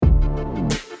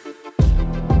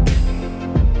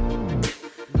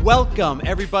Welcome,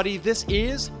 everybody. This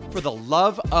is For the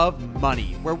Love of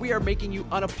Money, where we are making you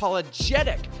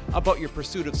unapologetic about your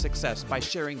pursuit of success by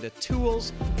sharing the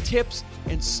tools, tips,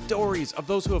 and stories of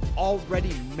those who have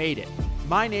already made it.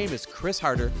 My name is Chris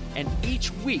Harder, and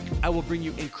each week I will bring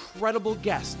you incredible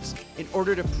guests in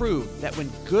order to prove that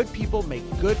when good people make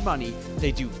good money,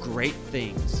 they do great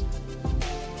things.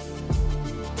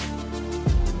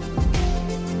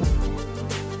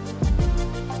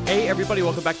 Hey everybody,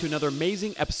 welcome back to another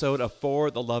amazing episode of For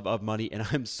the Love of Money, and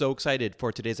I'm so excited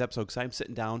for today's episode because I'm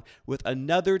sitting down with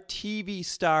another TV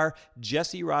star,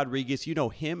 Jessie Rodriguez. You know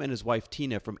him and his wife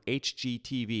Tina from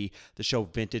HGTV, the show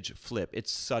Vintage Flip.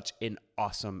 It's such an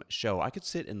awesome show. I could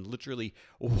sit and literally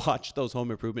watch those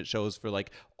home improvement shows for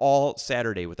like all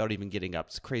Saturday without even getting up.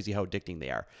 It's crazy how addicting they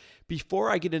are. Before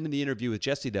I get into the interview with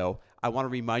Jessie, though, I want to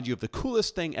remind you of the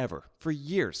coolest thing ever. For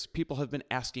years, people have been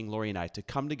asking Lori and I to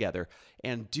come together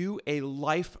and do a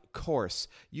life course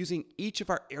using each of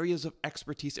our areas of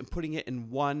expertise and putting it in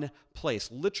one place.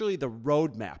 Literally the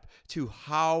roadmap to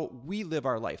how we live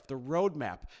our life, the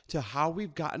roadmap to how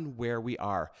we've gotten where we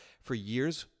are. For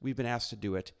years, we've been asked to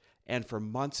do it. And for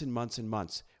months and months and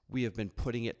months, we have been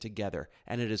putting it together.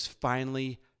 And it is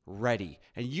finally ready.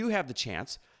 And you have the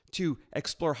chance to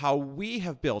explore how we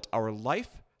have built our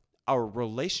life, our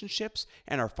relationships,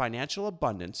 and our financial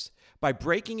abundance by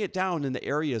breaking it down in the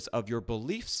areas of your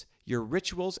beliefs, your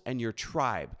rituals, and your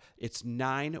tribe. It's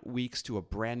 9 weeks to a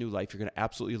brand new life. You're going to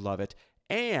absolutely love it.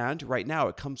 And right now,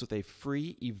 it comes with a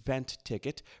free event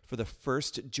ticket for the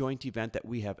first joint event that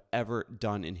we have ever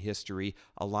done in history,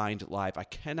 Aligned Live. I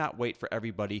cannot wait for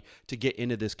everybody to get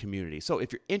into this community. So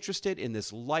if you're interested in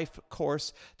this life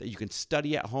course that you can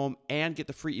study at home and get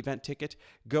the free event ticket,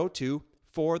 go to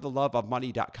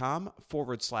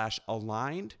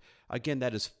fortheloveofmoney.com/aligned. Again,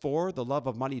 that is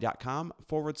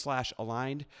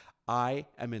fortheloveofmoney.com/aligned. I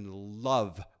am in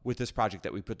love with this project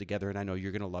that we put together, and I know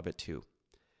you're going to love it too.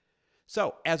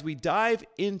 So as we dive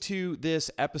into this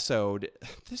episode,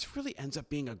 this really ends up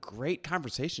being a great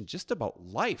conversation just about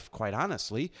life, quite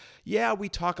honestly. Yeah, we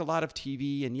talk a lot of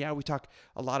TV, and yeah, we talk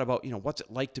a lot about, what's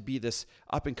it like to be this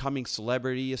up-and-coming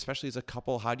celebrity, especially as a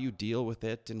couple. How do you deal with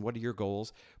it, and what are your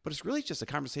goals? But it's really just a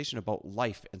conversation about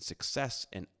life and success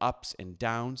and ups and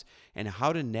downs and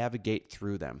how to navigate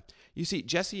through them. You see,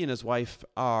 Jessie and his wife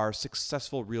are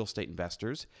successful real estate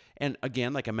investors. And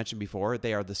again, like I mentioned before,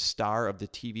 they are the star of the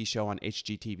TV show on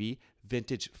HGTV,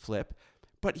 Vintage Flip.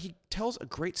 But he tells a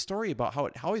great story about how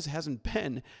it always hasn't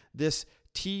been this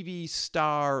TV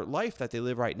star life that they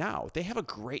live right now. They have a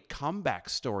great comeback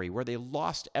story where they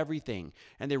lost everything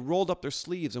and they rolled up their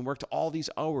sleeves and worked all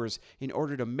these hours in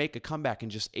order to make a comeback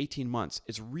in just 18 months.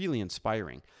 It's really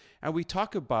inspiring. And we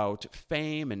talk about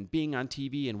fame and being on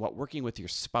TV and what working with your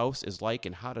spouse is like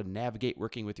and how to navigate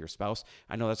working with your spouse.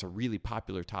 I know that's a really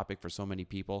popular topic for so many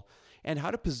people. And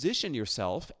how to position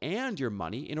yourself and your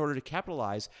money in order to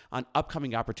capitalize on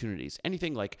upcoming opportunities.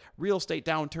 Anything like real estate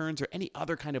downturns or any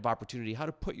other kind of opportunity, how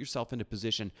to put yourself in a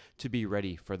position to be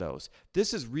ready for those.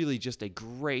 This is really just a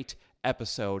great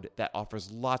episode that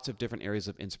offers lots of different areas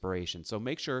of inspiration. So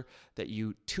make sure that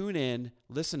you tune in,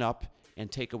 listen up, and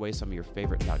take away some of your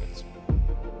favorite nuggets.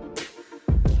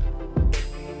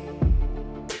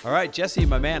 All right, Jessie,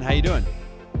 my man, how you doing?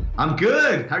 I'm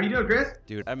good. How are you doing, Chris?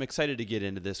 Dude, I'm excited to get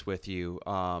into this with you.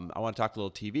 I want to talk a little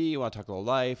TV. I want to talk a little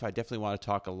life. I definitely want to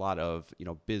talk a lot of,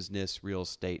 business, real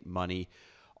estate, money,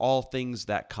 all things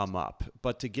that come up.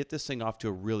 But to get this thing off to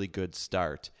a really good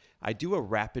start, I do a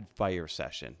rapid fire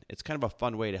session. It's kind of a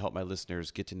fun way to help my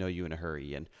listeners get to know you in a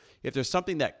hurry. And if there's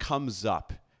something that comes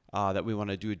up that we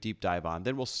want to do a deep dive on,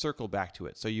 then we'll circle back to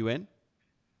it. So you in?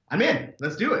 I'm in.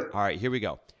 Let's do it. All right, here we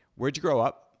go. Where'd you grow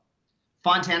up?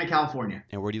 Fontana, California.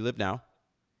 And where do you live now?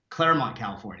 Claremont,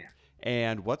 California.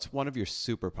 And what's one of your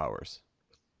superpowers?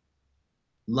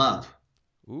 Love.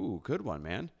 Ooh, good one,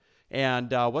 man.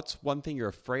 And what's one thing you're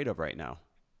afraid of right now?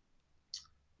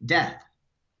 Death.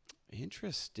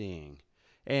 Interesting.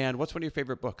 And what's one of your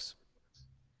favorite books?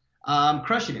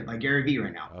 Crushing It by Gary Vee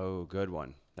right now. Oh, good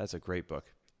one. That's a great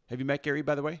book. Have you met Gary,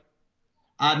 by the way?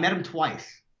 I met him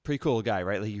twice. Pretty cool guy,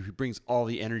 right? Like he brings all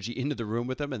the energy into the room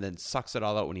with him and then sucks it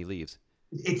all out when he leaves.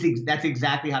 That's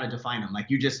exactly how to define him. Like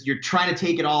you're trying to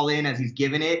take it all in as he's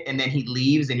giving it, and then he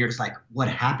leaves, and you're just like, what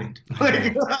happened?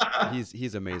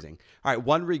 He's amazing. All right,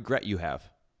 one regret you have.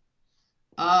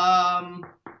 Man,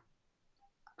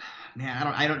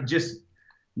 I don't just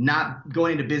not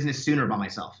going into business sooner by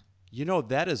myself.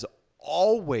 That is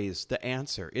always the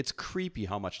answer. It's creepy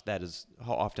how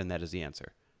often that is the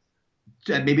answer.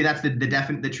 Maybe that's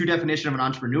the true definition of an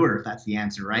entrepreneur, if that's the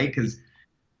answer, right? Because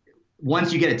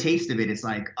once you get a taste of it, it's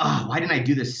like, oh, why didn't I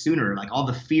do this sooner? Like all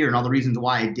the fear and all the reasons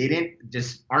why I didn't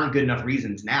just aren't good enough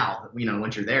reasons now,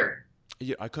 once you're there.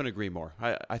 Yeah, I couldn't agree more.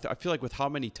 I feel like with how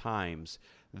many times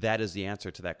that is the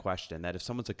answer to that question, that if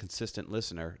someone's a consistent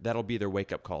listener, that'll be their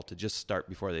wake-up call to just start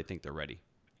before they think they're ready.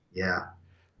 Yeah.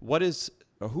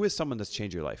 Who is someone that's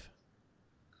changed your life?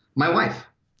 My wife.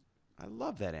 I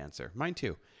love that answer. Mine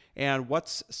too. And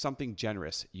what's something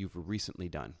generous you've recently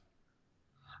done?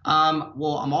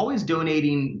 Well, I'm always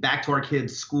donating back to our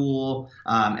kids' school,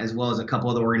 as well as a couple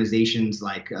other organizations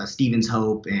like Stevens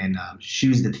Hope and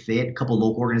Shoes That Fit, a couple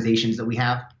local organizations that we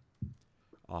have.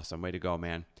 Awesome. Way to go,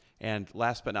 man. And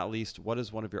last but not least, what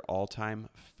is one of your all-time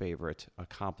favorite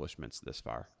accomplishments this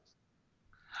far?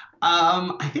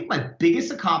 I think my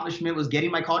biggest accomplishment was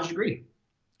getting my college degree.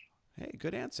 Hey,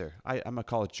 good answer. I'm a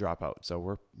college dropout, so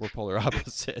we're polar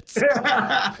opposites.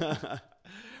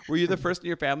 Were you the first in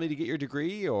your family to get your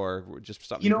degree, or just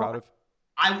something you're proud of?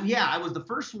 I was the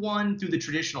first one through the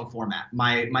traditional format.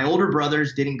 My older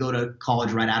brothers didn't go to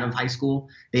college right out of high school.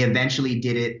 They eventually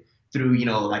did it through,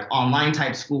 like online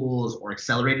type schools or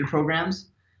accelerated programs.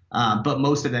 But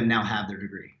most of them now have their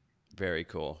degree. Very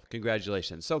cool.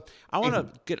 Congratulations. So I want to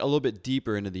get a little bit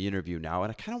deeper into the interview now,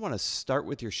 and I kind of want to start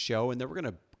with your show, and then we're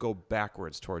going to go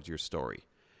backwards towards your story.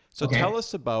 So Tell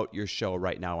us about your show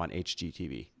right now on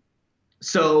HGTV.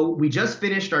 So we just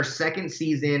finished our second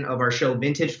season of our show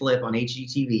Vintage Flip on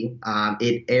HGTV.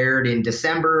 It aired in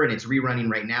December, and it's rerunning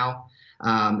right now.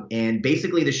 And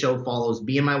basically the show follows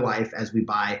me and my wife as we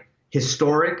buy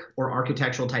historic or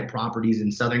architectural type properties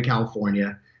in Southern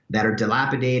California that are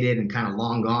dilapidated and kind of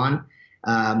long gone.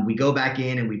 We go back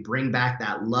in and we bring back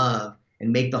that love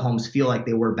and make the homes feel like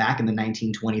they were back in the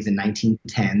 1920s and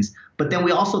 1910s. But then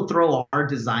we also throw our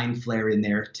design flair in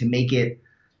there to make it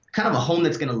kind of a home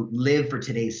that's going to live for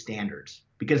today's standards,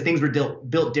 because things were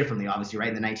built differently, obviously, right?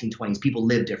 In the 1920s, people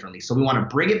lived differently. So we want to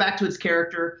bring it back to its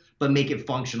character, but make it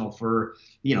functional for,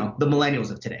 the millennials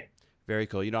of today. Very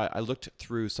cool. I looked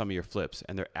through some of your flips,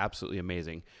 and they're absolutely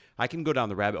amazing. I can go down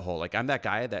the rabbit hole. Like, I'm that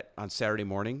guy that on Saturday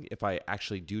morning, if I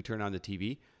actually do turn on the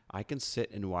TV, I can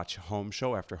sit and watch home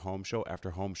show after home show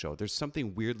after home show. There's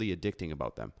something weirdly addicting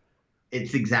about them.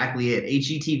 It's exactly it.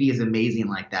 HGTV is amazing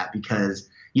like that because,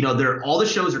 all the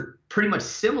shows are pretty much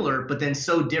similar, but then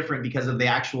so different because of the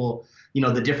actual,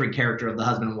 the different character of the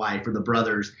husband and wife or the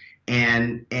brothers.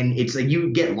 And it's like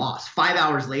you get lost. 5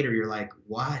 hours later, you're like,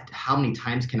 what? How many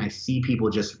times can I see people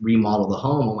just remodel the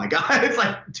home? Oh my God, it's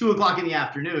like 2 o'clock in the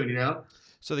afternoon,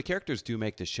 So the characters do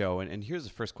make the show. And here's the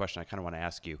first question I kind of want to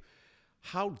ask you.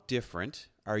 How different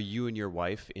are you and your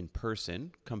wife in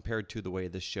person compared to the way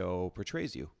the show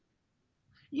portrays you?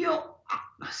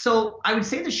 So I would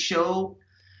say the show,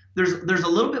 there's a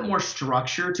little bit more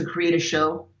structure to create a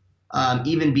show.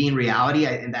 Even being reality,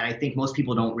 and that I think most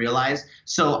people don't realize.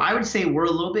 So I would say we're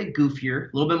a little bit goofier,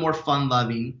 a little bit more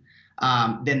fun-loving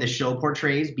than the show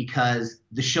portrays, because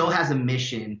the show has a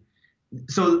mission.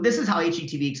 So this is how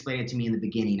HGTV explained it to me in the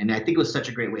beginning, and I think it was such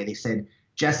a great way. They said,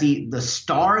 Jessie, the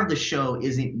star of the show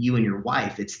isn't you and your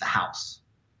wife, it's the house.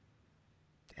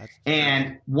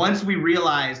 And once we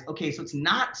realized, okay, so it's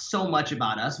not so much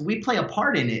about us. We play a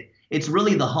part in it. It's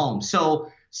really the home.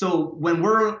 So when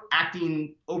we're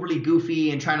acting overly goofy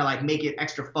and trying to like make it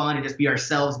extra fun and just be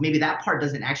ourselves, maybe that part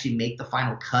doesn't actually make the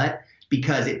final cut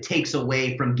because it takes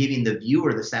away from giving the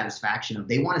viewer the satisfaction of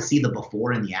they want to see the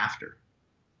before and the after.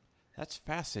 That's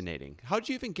fascinating. How did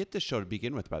you even get this show to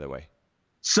begin with, by the way?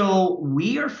 So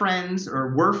we are friends,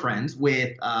 or were friends,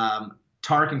 with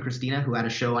Tarek and Christina, who had a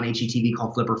show on HGTV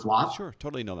called Flip or Flop. Sure,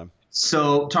 totally know them.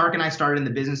 So Tarek and I started in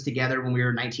the business together when we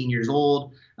were 19 years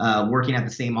old, working at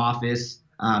the same office.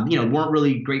 Weren't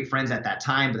really great friends at that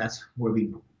time, but that's where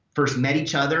we first met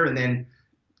each other. And then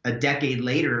a decade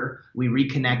later, we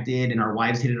reconnected and our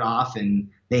wives hit it off, and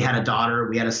they had a daughter,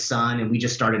 we had a son, and we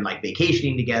just started like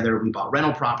vacationing together. We bought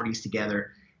rental properties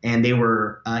together, and they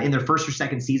were in their first or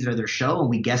second season of their show, and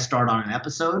we guest starred on an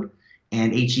episode.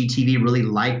 And HGTV really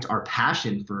liked our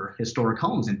passion for historic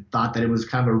homes and thought that it was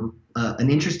kind of an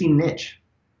interesting niche.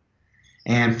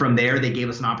 And from there, they gave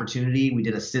us an opportunity. We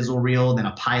did a sizzle reel, then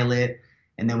a pilot,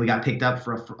 and then we got picked up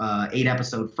for a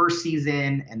 8-episode first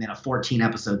season and then a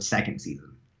 14-episode second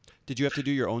season. Did you have to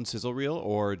do your own sizzle reel,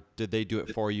 or did they do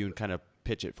it for you and kind of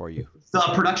pitch it for you? The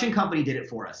production company did it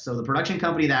for us. So the production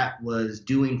company that was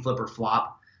doing Flip or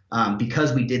Flop,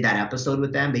 because we did that episode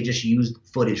with them, they just used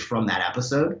footage from that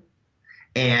episode.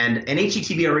 And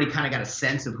HGTV already kind of got a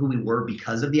sense of who we were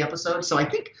because of the episode. So I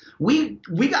think we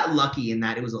got lucky in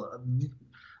that it was a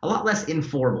lot less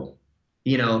informal,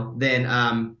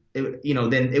 than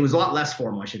it was a lot less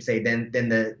formal, I should say, than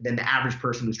the average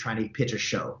person who's trying to pitch a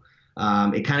show.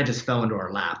 it kind of just fell into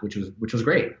our lap, which was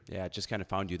great. Yeah, it just kind of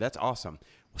found you. That's awesome.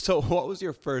 So what was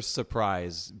your first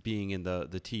surprise being in the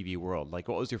TV world? Like,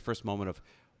 what was your first moment of,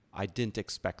 I didn't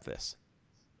expect this?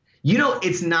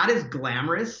 It's not as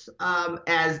glamorous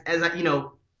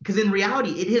because in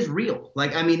reality, it is real.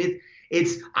 Like, I mean,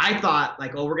 I thought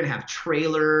like, oh, we're going to have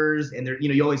trailers and there,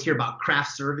 you always hear about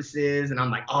craft services and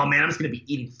I'm like, oh man, I'm just going to be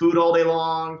eating food all day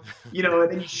long,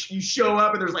 and then you show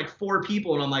up and there's like 4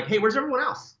 people and I'm like, hey, where's everyone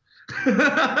else?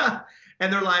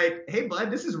 And they're like, hey,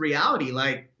 bud, this is reality.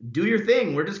 Like, do your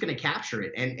thing. We're just going to capture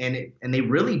it. And they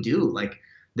really do. Like,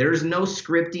 there's no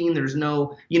scripting. There's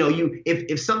no,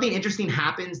 if something interesting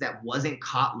happens that wasn't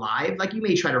caught live, like you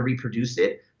may try to reproduce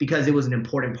it because it was an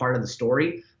important part of the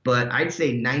story. But I'd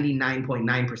say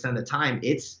 99.9% of the time,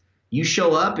 it's you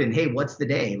show up and, hey, what's the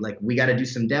day? Like, we got to do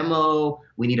some demo.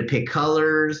 We need to pick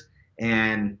colors.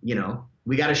 And,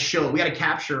 we got to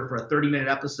capture for a 30-minute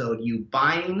episode, you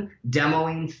buying,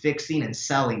 demoing, fixing, and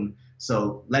selling.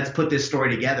 So let's put this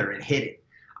story together and hit it.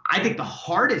 I think the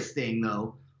hardest thing,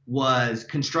 though, was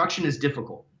construction is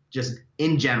difficult, just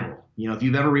in general. If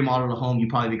you've ever remodeled a home, you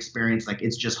probably have experienced like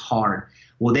it's just hard.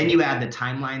 Well, then you add the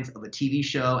timelines of a TV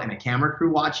show and a camera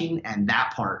crew watching, and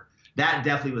that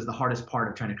definitely was the hardest part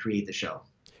of trying to create the show.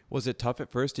 Was it tough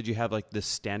at first? Did you have like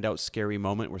this standout scary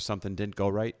moment where something didn't go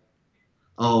right?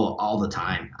 Oh, all the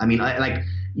time. I mean,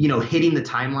 hitting the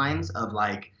timelines of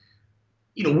like,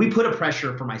 we put a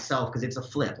pressure for myself because it's a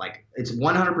flip. Like, it's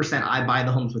 100% I buy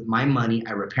the homes with my money.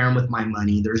 I repair them with my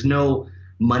money. There's no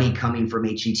money coming from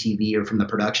HGTV or from the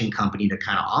production company to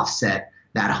kind of offset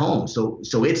that home. So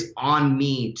it's on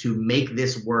me to make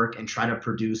this work and try to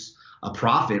produce a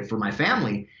profit for my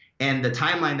family. And the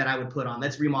timeline that I would put on,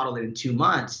 let's remodel it in 2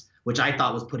 months, which I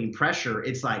thought was putting pressure.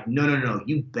 It's like, no,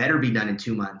 you better be done in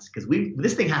 2 months because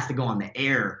this thing has to go on the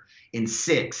air in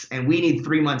 6 and we need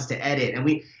 3 months to edit. And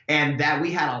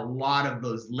we had a lot of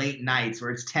those late nights where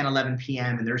it's 10, 11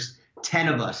 p.m. and there's 10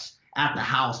 of us at the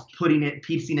house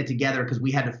piecing it together because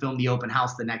we had to film the open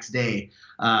house the next day.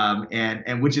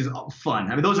 And which is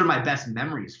fun. I mean, those are my best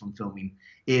memories from filming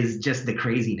is just the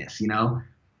craziness,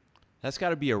 That's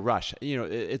got to be a rush.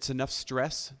 It's enough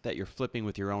stress that you're flipping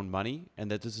with your own money and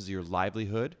that this is your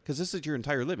livelihood because this is your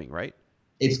entire living, right?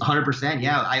 It's 100%.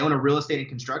 Yeah. I own a real estate and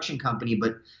construction company,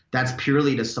 but that's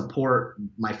purely to support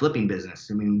my flipping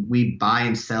business. I mean, we buy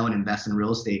and sell and invest in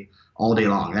real estate all day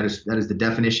long. That is the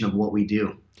definition of what we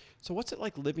do. So what's it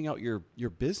like living out your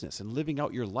business and living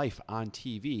out your life on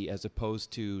TV as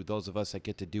opposed to those of us that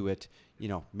get to do it,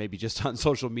 maybe just on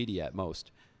social media at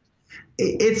most?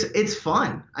 It's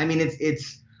fun. I mean,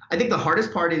 I think the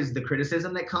hardest part is the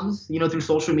criticism that comes, through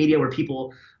social media where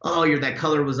people, oh, that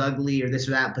color was ugly or this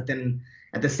or that. But then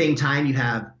at the same time, you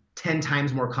have 10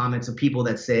 times more comments of people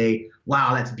that say,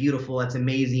 wow, that's beautiful. That's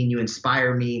amazing. You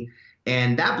inspire me.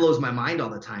 And that blows my mind all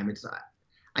the time.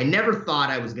 I never thought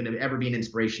I was going to ever be an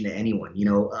inspiration to anyone,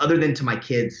 other than to my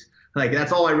kids. Like,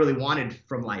 that's all I really wanted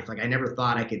from life. Like, I never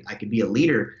thought I could be a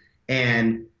leader.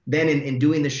 And then in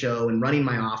doing the show and running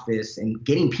my office and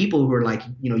getting people who are like,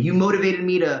 you motivated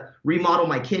me to remodel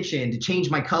my kitchen, to change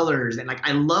my colors. And like,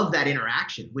 I love that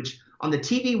interaction, which on the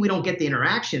TV, we don't get the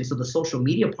interaction. So the social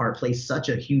media part plays such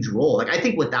a huge role. Like, I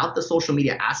think without the social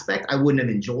media aspect, I wouldn't have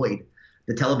enjoyed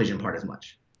the television part as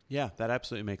much. Yeah, that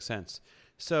absolutely makes sense.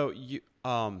 So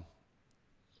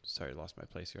sorry, I lost my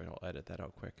place here. I'll edit that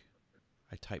out quick.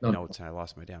 I typed notes and I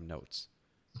lost my damn notes.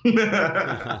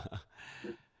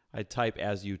 I type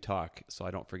as you talk, so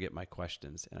I don't forget my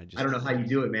questions. And I don't know how you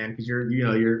do it, man, because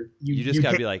you just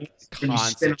gotta be like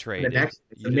concentrated.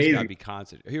 You just gotta be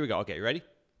concentrated. Here we go. Okay, you ready?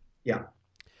 Yeah.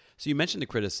 So you mentioned the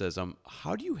criticism.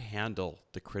 How do you handle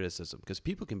the criticism? Because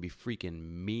people can be freaking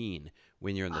mean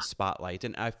when you're in the spotlight,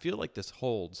 and I feel like this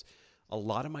holds a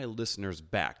lot of my listeners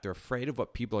back. They're afraid of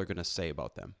what people are going to say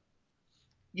about them.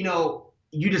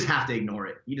 You just have to ignore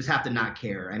it. You just have to not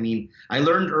care. I mean, I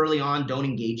learned early on, don't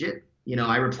engage it.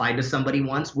 I replied to somebody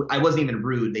once. I wasn't even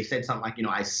rude. They said something like,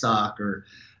 I suck or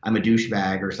I'm a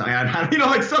douchebag or something.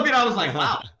 Like something I was like,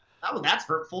 wow, that's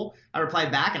hurtful. I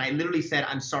replied back and I literally said,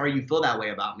 I'm sorry you feel that way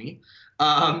about me.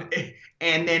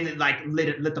 And then like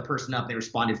lit the person up. They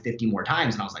responded 50 more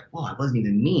times. And I was like, whoa, I wasn't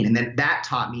even mean. And then that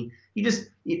taught me, you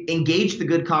engage the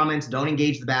good comments. Don't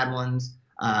engage the bad ones.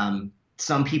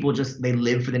 Some people they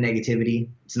live for the negativity.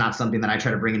 It's not something that I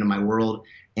try to bring into my world.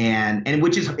 And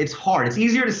which is, it's hard. It's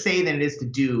easier to say than it is to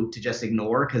do, to just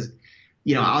ignore. Cause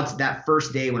that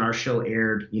first day when our show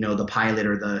aired, the pilot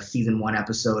or the season 1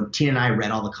 episode, Tina and I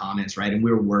read all the comments, right? And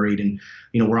we were worried and,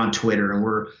 we're on Twitter and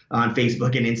we're on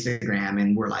Facebook and Instagram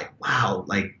and we're like, wow,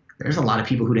 like there's a lot of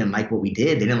people who didn't like what we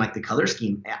did. They didn't like the color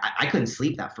scheme. I couldn't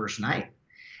sleep that first night.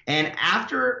 And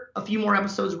after a few more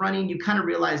episodes running, you kind of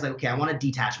realize like, okay, I want to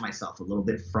detach myself a little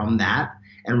bit from that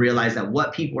and realize that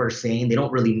what people are saying, they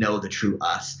don't really know the true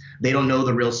us. They don't know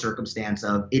the real circumstance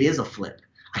of it is a flip.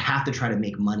 I have to try to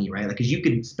make money, right? Like, cause you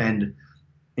could spend,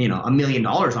 $1 million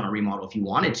on a remodel if you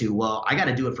wanted to. Well, I got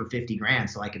to do it for 50 grand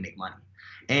so I can make money.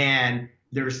 And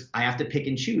I have to pick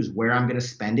and choose where I'm going to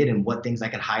spend it and what things I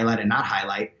can highlight and not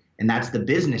highlight. And that's the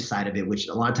business side of it, which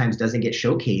a lot of times doesn't get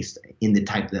showcased in the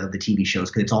type of the TV shows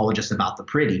because it's all just about the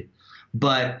pretty.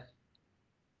 But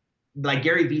like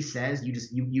Gary Vee says,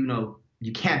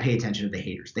 you can't pay attention to the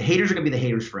haters. The haters are going to be the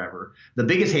haters forever. The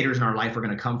biggest haters in our life are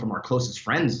going to come from our closest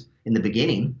friends in the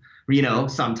beginning,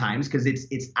 sometimes because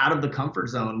it's out of the comfort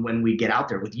zone when we get out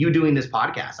there. With you doing this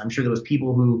podcast, I'm sure there was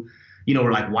people who,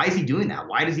 were like, why is he doing that?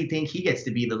 Why does he think he gets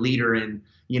to be the leader and,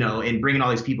 and bringing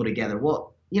all these people together?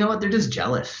 Well, you know what? They're just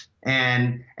jealous.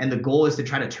 And the goal is to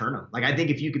try to turn them. Like, I think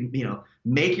if you can,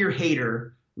 make your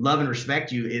hater love and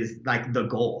respect you is like the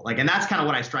goal. Like, and that's kind of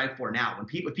what I strive for now. When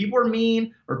people are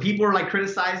mean or people are like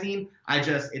criticizing,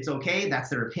 it's okay. That's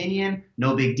their opinion.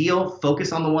 No big deal.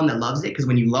 Focus on the one that loves it. Cause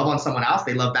when you love on someone else,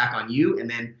 they love back on you. And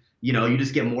then, you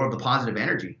just get more of the positive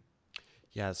energy.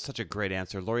 Yeah, it's such a great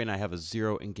answer. Lori and I have a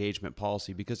 0 engagement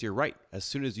policy because you're right. As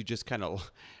soon as you just kind of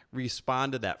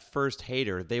respond to that first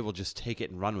hater, they will just take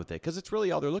it and run with it because it's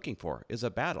really all they're looking for is a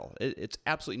battle. It's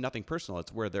absolutely nothing personal.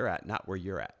 It's where they're at, not where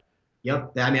you're at.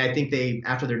 Yep. I mean, I think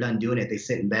after they're done doing it, they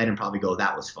sit in bed and probably go,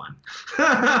 that was fun.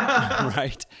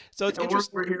 Right. So it's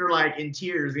interesting. We're here like in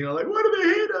tears, like, why do they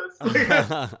hate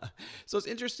us? So it's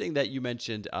interesting that you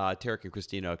mentioned Tarek and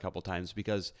Christina a couple times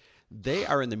because they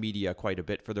are in the media quite a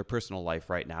bit for their personal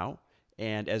life right now.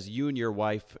 And as you and your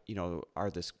wife, are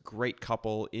this great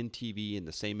couple in TV in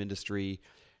the same industry,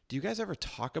 do you guys ever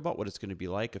talk about what it's going to be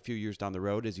like a few years down the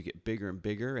road as you get bigger and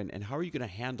bigger? And how are you going to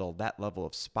handle that level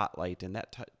of spotlight and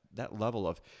that level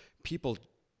of people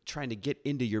trying to get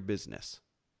into your business?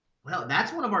 Well,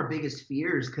 that's one of our biggest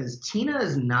fears because Tina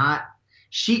is not,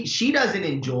 she doesn't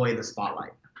enjoy the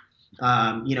spotlight.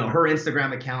 Her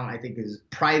Instagram account, I think, is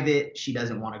private. She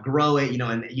doesn't want to grow it,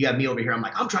 and you have me over here. I'm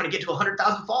like, I'm trying to get to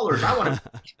 100,000 followers. I want to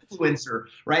be an influencer,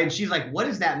 right? And she's like, what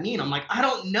does that mean? I'm like, I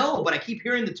don't know, but I keep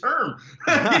hearing the term,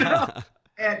 and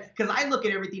because I look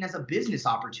at everything as a business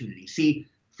opportunity. See,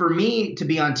 for me to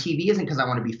be on TV isn't because I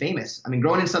want to be famous. I mean,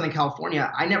 growing in Southern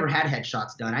California, I never had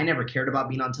headshots done. I never cared about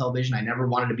being on television. I never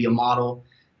wanted to be a model.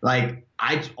 Like,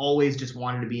 I always just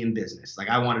wanted to be in business. Like,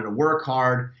 I wanted to work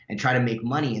hard and try to make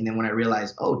money. And then when I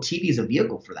realized, TV is a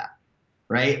vehicle for that,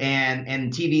 right?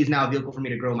 And TV is now a vehicle for me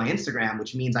to grow my Instagram,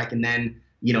 which means I can then,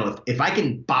 if I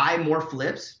can buy more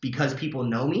flips because people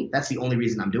know me, that's the only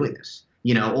reason I'm doing this,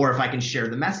 or if I can share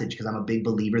the message because I'm a big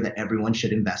believer that everyone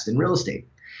should invest in real estate.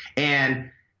 And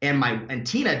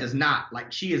Tina does not,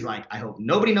 like, she is like, I hope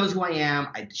nobody knows who I am.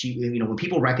 When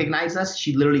people recognize us,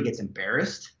 she literally gets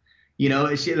embarrassed.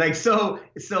 She like,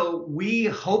 so we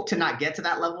hope to not get to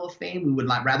that level of fame. We would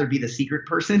rather be the secret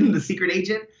person, the secret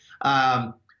agent.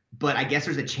 But I guess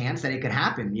there's a chance that it could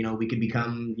happen. We could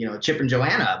become, Chip and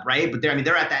Joanna, right? But they're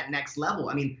at that next level.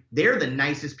 I mean, they're the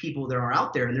nicest people there are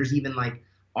out there. And there's even like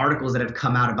articles that have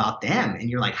come out about them. And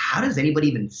you're like, how does anybody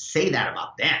even say that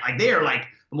about them? Like, they are like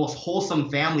the most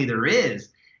wholesome family there is.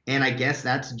 And I guess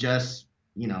that's just,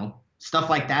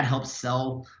 stuff like that helps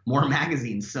sell more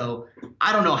magazines. So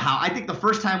I don't know how. I think the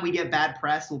first time we get bad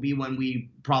press will be when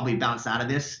we probably bounce out of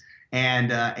this and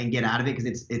get out of it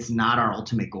because it's not our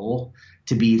ultimate goal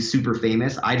to be super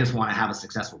famous. I just want to have a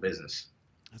successful business.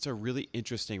 That's a really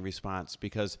interesting response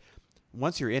because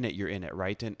once you're in it,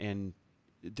 right? And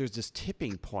there's this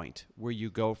tipping point where you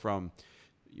go from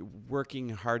working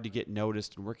hard to get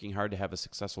noticed and working hard to have a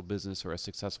successful business or a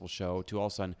successful show to all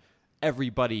of a sudden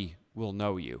everybody will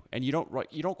know you. And you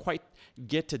don't quite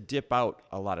get to dip out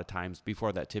a lot of times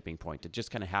before that tipping point. It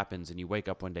just kind of happens and you wake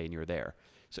up one day and you're there.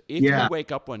 So if you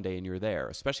wake up one day and you're there,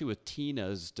 especially with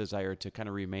Tina's desire to kind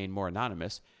of remain more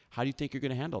anonymous, how do you think you're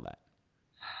going to handle that?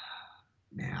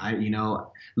 Man,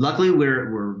 luckily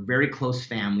we're very close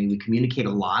family. We communicate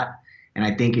a lot. And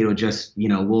I think it'll just,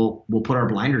 we'll put our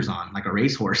blinders on like a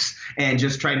racehorse and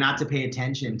just try not to pay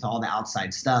attention to all the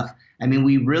outside stuff. I mean,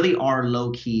 we really are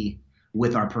low key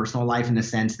with our personal life in the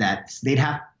sense that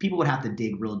people would have to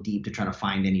dig real deep to try to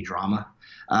find any drama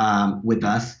with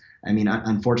us. I mean,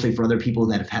 unfortunately for other people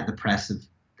that have had the press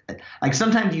like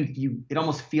sometimes it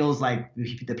almost feels like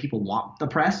the people want the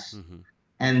press. Mm-hmm.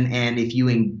 And if you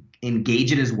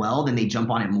engage it as well, then they jump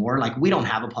on it more. Like, we don't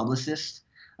have a publicist.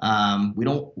 We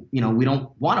don't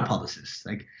want a publicist.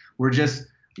 Like, we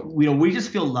just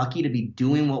feel lucky to be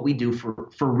doing what we do for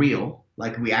real.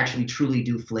 Like, we actually truly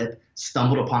do flip,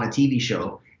 stumbled upon a TV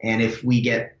show And if we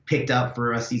get picked up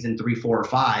for a season 3, 4, or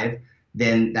 5,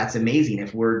 then that's amazing.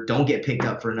 If we don't get picked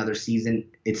up for another season,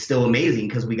 it's still amazing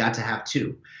because we got to have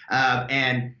 2.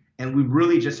 And we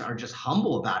really just are just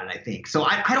humble about it, I think. So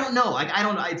I don't know. Like, I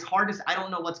don't know. It's hard to, I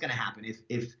don't know what's going to happen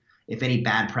if any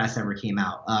bad press ever came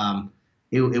out.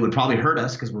 It would probably hurt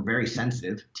us because we're very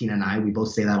sensitive. Tina and I, we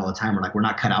both say that all the time. We're like, we're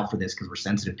not cut out for this because we're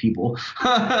sensitive people.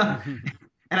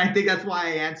 And I think that's why I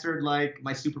answered like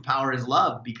my superpower is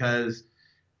love, because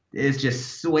it's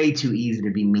just way too easy to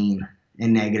be mean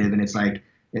and negative. And it's like,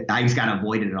 I just got to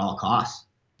avoid it at all costs.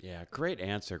 Yeah, great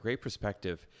answer. Great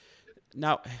perspective.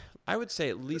 Now, I would say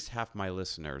at least half my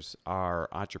listeners are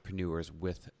entrepreneurs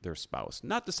with their spouse.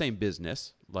 Not the same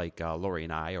business like Lori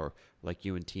and I, or like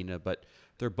you and Tina, but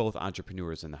they're both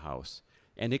entrepreneurs in the house.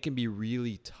 And it can be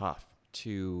really tough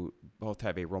to both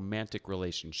have a romantic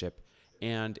relationship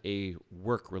and a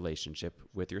work relationship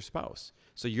with your spouse.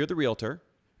 So you're the realtor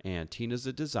and Tina's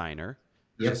the designer.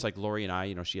 Yep. Just like Lori and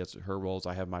I, she has her roles,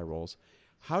 I have my roles.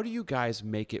 How do you guys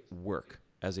make it work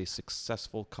as a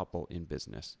successful couple in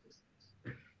business?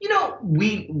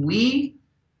 We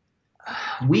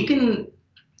can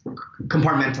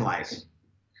compartmentalize.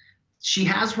 She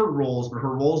has her roles, but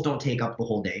her roles don't take up the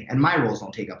whole day, and my roles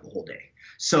don't take up the whole day.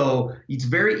 So it's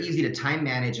very easy to time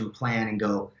manage and plan and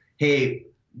go, hey,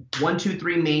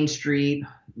 123 Main Street,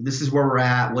 this is where we're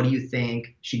at. What do you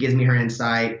think? She gives me her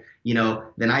insight.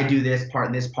 Then I do this part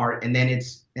and this part, and then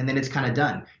it's kind of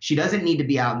done. She doesn't need to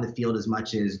be out in the field as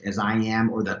much as I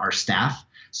am or our staff.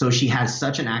 So she has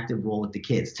such an active role with the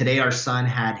kids. Today, our son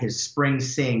had his spring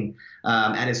sing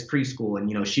at his preschool,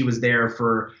 and she was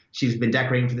there she's been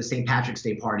decorating for the St. Patrick's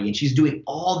Day party, and she's doing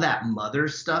all that mother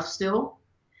stuff still,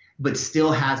 but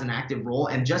still has an active role.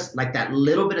 And just like that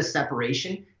little bit of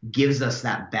separation gives us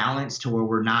that balance to where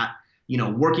we're not,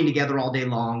 working together all day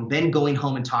long, then going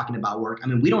home and talking about work. I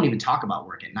mean, we don't even talk about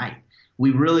work at night.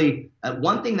 We really,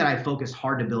 one thing that I focused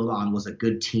hard to build on was a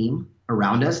good team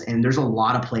around us. And there's a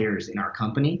lot of players in our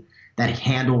company that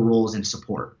handle roles and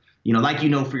support. Like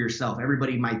for yourself,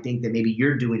 everybody might think that maybe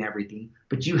you're doing everything,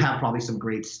 but you have probably some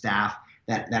great staff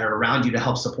that are around you to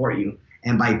help support you.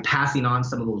 And by passing on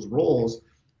some of those roles,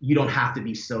 you don't have to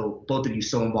be both of you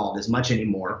so involved as much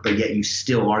anymore, but yet you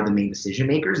still are the main decision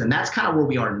makers. And that's kind of where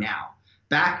we are now.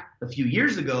 Back a few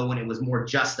years ago when it was more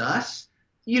just us,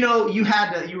 you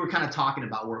were kind of talking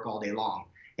about work all day long.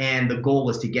 And the goal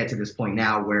was to get to this point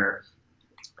now where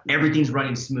everything's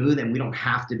running smooth and we don't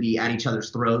have to be at each other's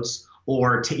throats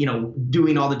or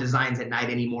doing all the designs at night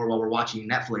anymore while we're watching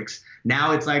Netflix.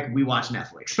 Now it's like we watch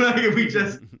Netflix.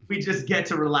 we just get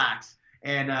to relax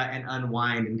and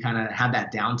unwind and kind of have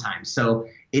that downtime. So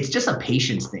it's just a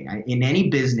patience thing. In any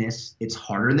business, it's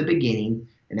harder in the beginning,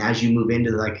 and as you move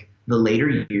into the later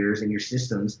years in your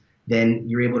systems, then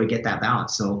you're able to get that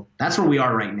balance. So that's where we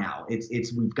are right now.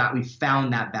 We've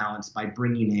found that balance by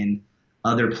bringing in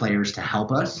other players to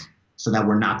help us so that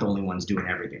we're not the only ones doing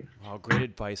everything. Wow, great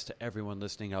advice to everyone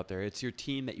listening out there. It's your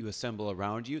team that you assemble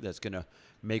around you that's going to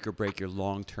make or break your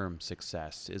long-term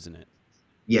success, isn't it?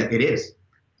 Yeah, it is.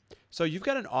 So you've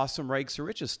got an awesome rags to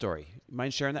riches story.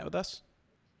 Mind sharing that with us?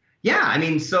 Yeah, I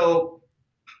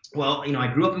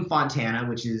grew up in Fontana,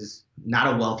 which is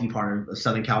not a wealthy part of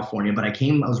Southern California, but I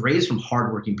was raised from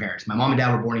hardworking parents. My mom and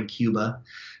dad were born in Cuba,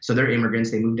 so they're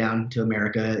immigrants. They moved down to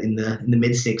America in the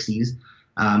mid 60s.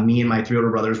 Me and my 3 older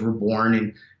brothers were born,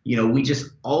 and we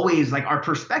just always our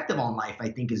perspective on life, I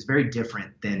think, is very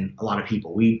different than a lot of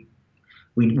people. We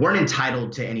weren't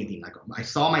entitled to anything. I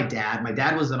saw my dad. My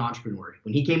dad was an entrepreneur.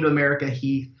 When he came to America,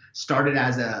 he started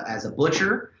as a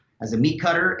butcher, as a meat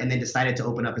cutter, and then decided to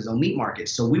open up his own meat market.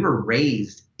 So we were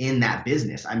raised in that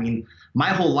business. I mean, my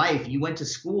whole life, you went to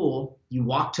school, you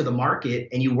walked to the market,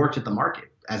 and you worked at the market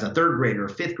as a 3rd grader or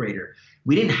 5th grader.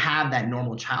 We didn't have that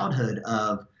normal childhood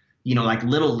of,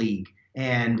 Little League.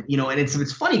 And, and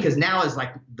it's funny because now as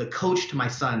the coach to my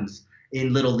sons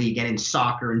in Little League and in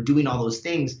soccer and doing all those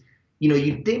things,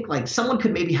 you'd think someone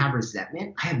could maybe have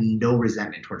resentment. I have no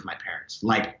resentment towards my parents.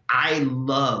 I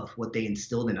love what they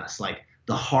instilled in us,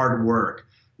 the hard work,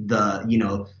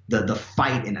 the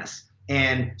fight in us.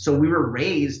 And so we were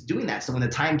raised doing that. So when the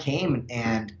time came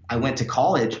and I went to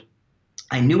college,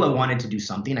 I knew I wanted to do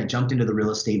something. I jumped into the real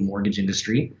estate mortgage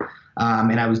industry.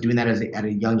 And I was doing that at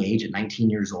a young age, at 19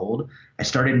 years old. I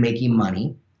started making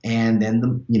money, and then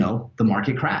the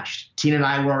market crashed. Tina and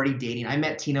I were already dating. I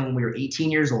met Tina when we were 18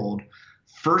 years old,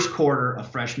 first quarter of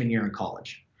freshman year in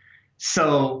college.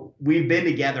 So we've been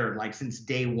together since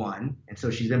day one. And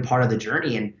so she's been part of the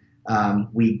journey, and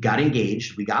we got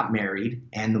engaged, we got married,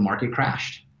 and the market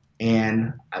crashed.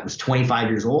 And I was 25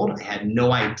 years old. I had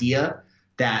no idea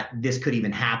that this could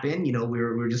even happen. We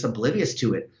were just oblivious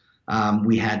to it.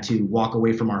 We had to walk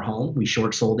away from our home. We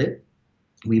short sold it.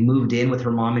 We moved in with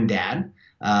her mom and dad.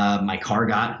 My car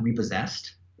got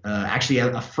repossessed. Actually,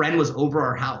 a friend was over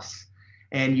our house,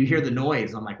 and you hear the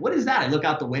noise. I'm like, what is that? I look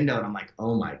out the window, and I'm like,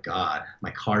 oh my God,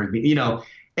 my car,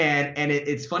 And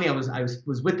it's funny. I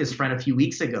was with this friend a few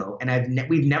weeks ago, and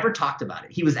we've never talked about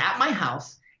it. He was at my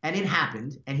house, and it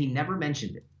happened, and he never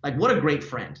mentioned it. Like, what a great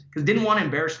friend, because didn't want to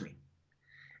embarrass me.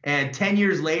 And 10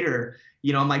 years later,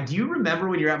 I'm like, do you remember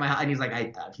when you're at my house? And he's like,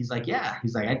 yeah.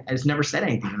 He's like, I just never said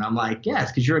anything. And I'm like, yeah,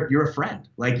 it's because you're a friend.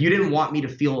 Like, you didn't want me to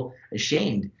feel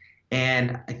ashamed.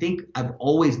 And I think I've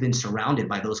always been surrounded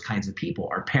by those kinds of people.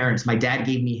 Our parents, my dad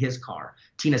gave me his car.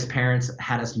 Tina's parents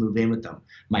had us move in with them.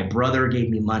 My brother gave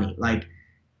me money.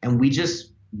 And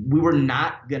we were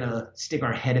not going to stick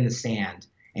our head in the sand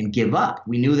and give up.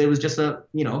 We knew there was just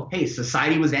hey,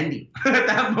 society was ending at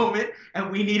that moment,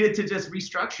 and we needed to just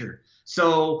restructure.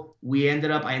 So I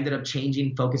ended up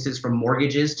changing focuses from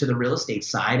mortgages to the real estate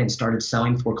side and started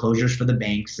selling foreclosures for the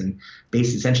banks and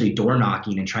basically essentially door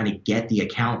knocking and trying to get the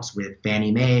accounts with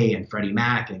Fannie Mae and Freddie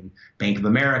Mac and Bank of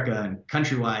America and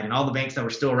Countrywide and all the banks that were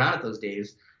still around at those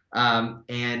days.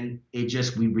 And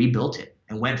we rebuilt it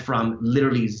and went from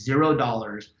literally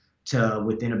 $0 to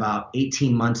within about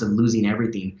 18 months of losing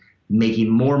everything, making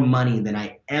more money than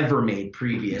I ever made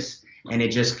previous. And it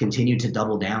just continued to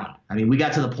double down. I mean, we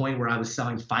got to the point where I was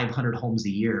selling 500 homes a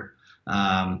year. We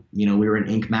were in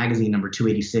Inc. magazine number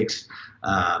 286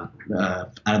 out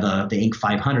of the Inc.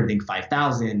 500, Inc.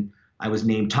 5000. I was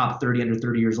named top 30 under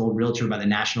 30 years old realtor by the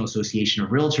National Association of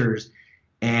Realtors.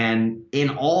 And in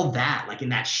all that, in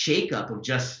that shakeup of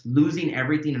just losing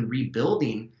everything and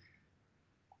rebuilding,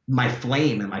 my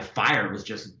flame and my fire was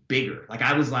just bigger.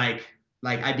 I was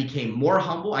I became more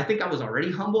humble. I think I was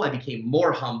already humble. I became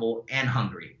more humble and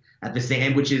hungry at the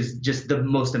same, which is just the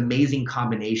most amazing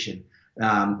combination.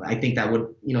 I think that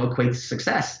would, equate to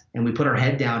success. And we put our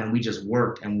head down and we just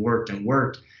worked and worked and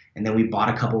worked. And then we bought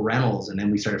a couple rentals, and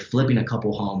then we started flipping a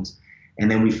couple homes. And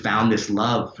then we found this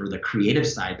love for the creative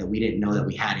side that we didn't know that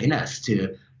we had in us,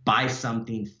 to buy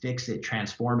something, fix it,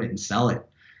 transform it, and sell it.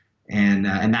 And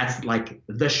that's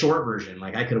the short version.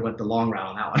 I could have went the long route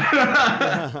on that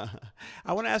one.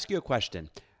 I want to ask you a question.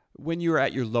 When you were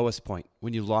at your lowest point,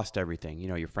 when you lost everything,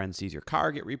 your friend sees your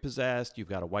car get repossessed, you've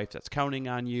got a wife that's counting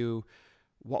on you.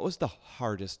 What was the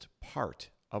hardest part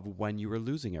of when you were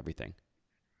losing everything?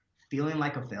 Feeling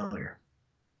like a failure.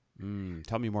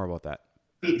 Tell me more about that.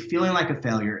 Feeling like a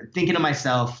failure, thinking to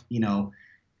myself,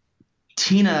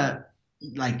 Tina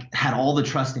had all the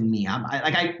trust in me.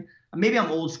 Maybe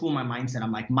I'm old school in my mindset.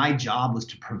 I'm my job was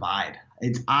to provide.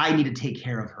 I need to take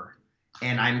care of her,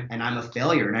 and I'm a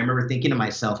failure. And I remember thinking to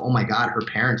myself, oh my God, her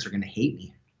parents are gonna hate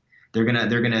me. They're gonna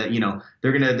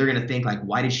think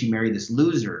why did she marry this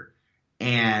loser?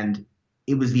 And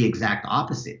it was the exact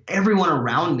opposite. Everyone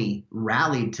around me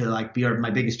rallied to be my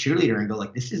biggest cheerleader and go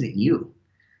this isn't you.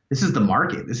 This is the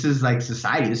market. This is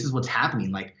society. This is what's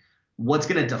happening. What's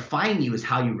gonna define you is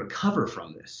how you recover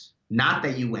from this, not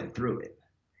that you went through it.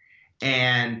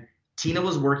 And Tina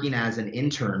was working as an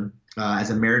intern, as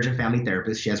a marriage and family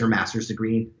therapist. She has her master's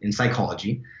degree in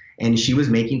psychology, and she was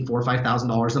making $4,000 or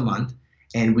 $5,000 a month.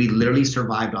 And we literally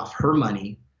survived off her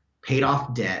money, paid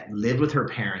off debt, lived with her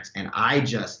parents. And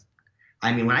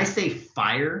when I say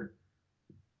fire,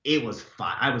 it was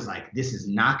fire. I was this is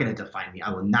not going to define me.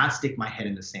 I will not stick my head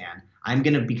in the sand. I'm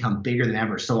going to become bigger than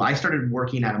ever. So I started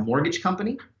working at a mortgage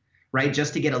company, right?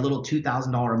 Just to get a little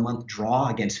 $2,000 a month draw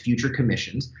against future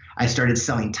commissions. I started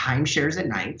selling timeshares at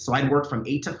night. So I'd work from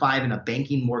 8 to 5 in a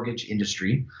banking mortgage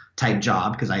industry type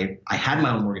job, because I had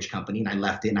my own mortgage company and I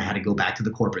left it and I had to go back to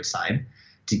the corporate side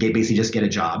to basically just get a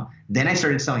job. Then I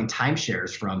started selling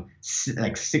timeshares from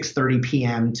 6:30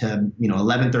 p.m. to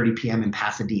 11:30 p.m. in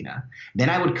Pasadena. Then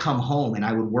I would come home and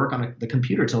I would work on the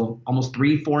computer till almost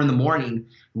 3, 4 in the morning,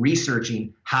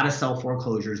 researching how to sell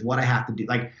foreclosures, what I have to do.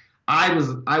 I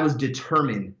was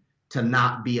determined to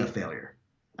not be a failure.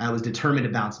 I was determined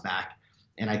to bounce back.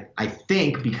 And I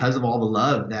think because of all the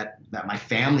love that my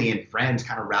family and friends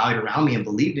kind of rallied around me and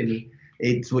believed in me,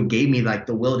 it's what gave me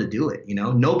the will to do it.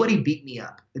 Nobody beat me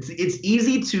up. It's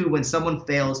easy to, when someone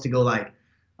fails, to go oh,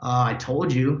 I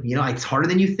told you, it's harder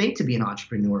than you think to be an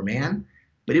entrepreneur, man.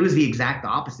 But it was the exact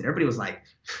opposite. Everybody was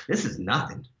this is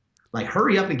nothing.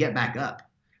 Hurry up and get back up.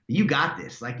 You got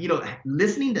this.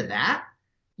 Listening to that,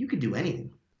 you could do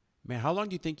anything. Man, how long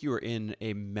do you think you were in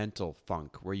a mental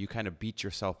funk where you kind of beat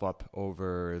yourself up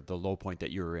over the low point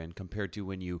that you were in compared to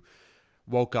when you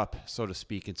woke up, so to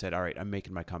speak, and said, all right, I'm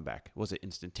making my comeback? Was it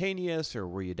instantaneous, or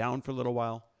were you down for a little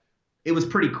while? It was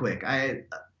pretty quick.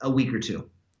 A week or two.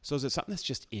 So is it something that's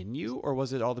just in you, or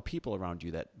was it all the people around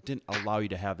you that didn't allow you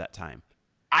to have that time?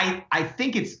 I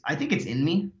think it's in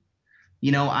me.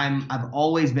 I've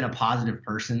always been a positive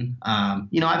person.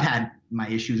 I've had my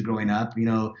issues growing up.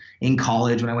 In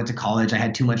college, when I went to college, I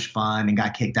had too much fun and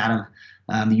got kicked out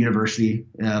of the university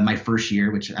my first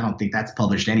year, which I don't think that's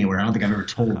published anywhere. I don't think I've ever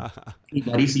told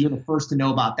anybody. So you're the first to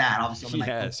know about that. Obviously,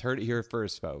 Yes, heard it here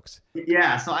first, folks.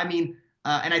 yeah. So I mean,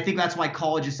 and I think that's why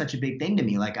college is such a big thing to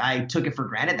me. Like I took it for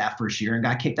granted that first year and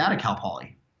got kicked out of Cal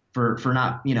Poly for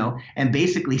not, and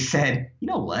basically said, you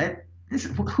know what,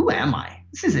 who am I?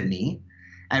 This isn't me.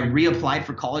 I reapplied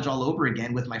for college all over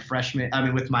again with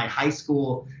with my high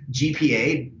school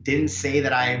GPA. Didn't say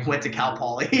that I went to Cal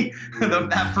Poly.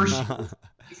 That first year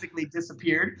basically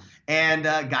disappeared and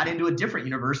got into a different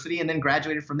university and then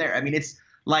graduated from there. I mean, it's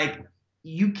like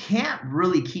you can't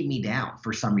really keep me down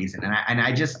for some reason. And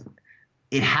I just,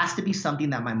 it has to be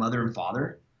something that my mother and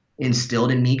father instilled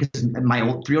in me, because my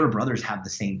three older brothers have the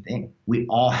same thing. We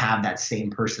all have that same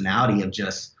personality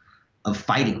of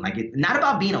fighting. Like not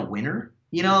about being a winner.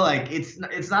 Like it's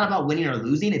not about winning or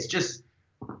losing. It's just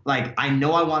like, I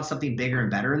know I want something bigger and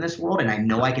better in this world, and I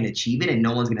know I can achieve it, and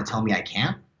no one's going to tell me I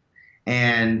can't.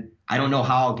 And I don't know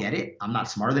how I'll get it. I'm not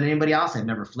smarter than anybody else. I've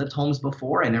never flipped homes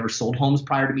before. I never sold homes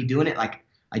prior to me doing it. Like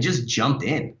I just jumped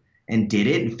in and did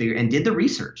it and did the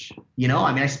research. I mean,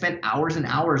 I spent hours and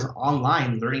hours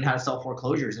online learning how to sell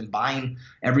foreclosures and buying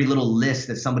every little list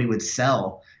that somebody would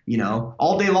sell.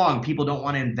 All day long, people don't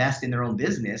want to invest in their own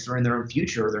business or in their own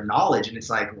future or their knowledge. And it's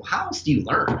like, well, how else do you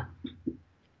learn?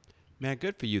 Man,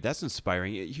 good for you. That's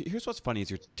inspiring. Here's what's funny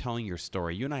is you're telling your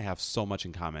story. You and I have so much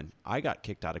in common. I got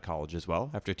kicked out of college as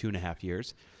well after 2.5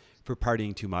 years for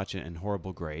partying too much and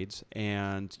horrible grades.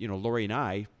 And, Lori and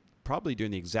I, probably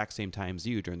during the exact same time as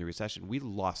you during the recession, we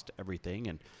lost everything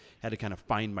and had to kind of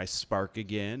find my spark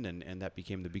again. And that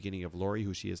became the beginning of Lori,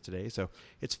 who she is today. So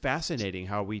it's fascinating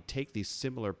how we take these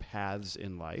similar paths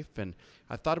in life. And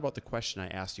I thought about the question I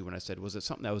asked you when I said, was it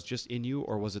something that was just in you,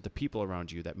 or was it the people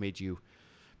around you that made you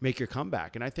make your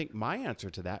comeback? And I think my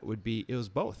answer to that would be, it was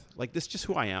both. Like, this is just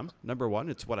who I am. Number one,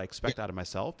 it's what I expect out of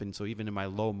myself. And so even in my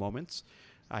low moments,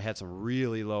 I had some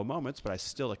really low moments, but I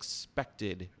still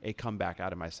expected a comeback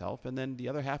out of myself. And then the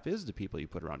other half is the people you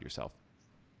put around yourself.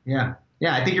 Yeah.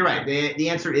 Yeah, I think you're right. The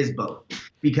answer is both.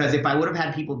 Because if I would have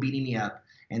had people beating me up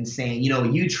and saying,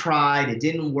 you tried, it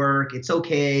didn't work, it's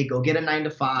okay, go get a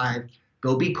 9-to-5,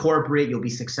 go be corporate, you'll be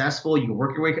successful, you can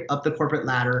work your way up the corporate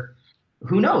ladder,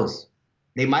 who knows?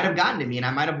 They might have gotten to me and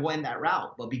I might have went that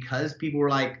route. But because people were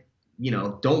like,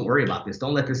 don't worry about this,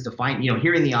 don't let this define,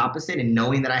 hearing the opposite and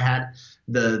knowing that I had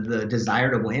the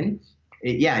desire to win,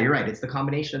 yeah, you're right. It's the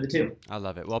combination of the two. I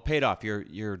love it. Well, paid off.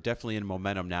 You're definitely in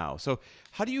momentum now. So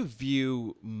how do you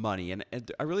view money? And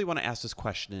I really want to ask this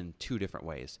question in two different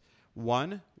ways.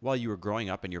 One, while you were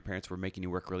growing up and your parents were making you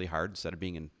work really hard instead of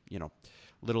being in,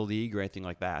 little league or anything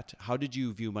like that, how did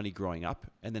you view money growing up?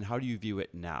 And then how do you view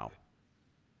it now?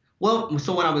 Well,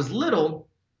 so when I was little,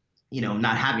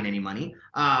 not having any money,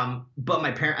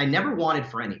 but I never wanted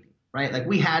for anything. Right? Like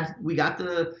we got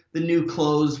the new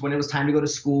clothes when it was time to go to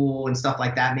school and stuff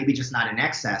like that, maybe just not in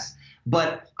excess.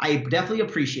 But I definitely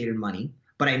appreciated money.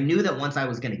 But I knew that once I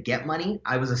was going to get money,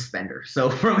 I was a spender. So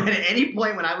from at any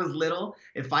point when I was little,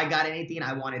 if I got anything,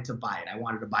 I wanted to buy it. I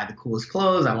wanted to buy the coolest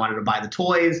clothes. I wanted to buy the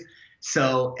toys.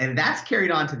 So, and that's carried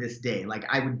on to this day. Like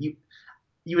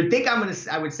you would think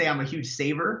I would say I'm a huge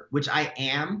saver, which I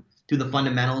am through the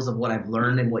fundamentals of what I've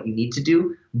learned and what you need to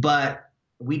do. But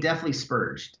we definitely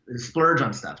splurge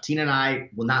on stuff. Tina and I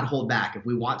will not hold back. If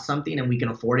we want something and we can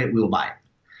afford it, we will buy it.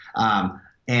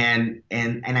 And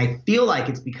I feel like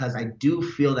it's because I do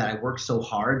feel that I work so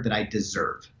hard that I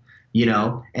deserve,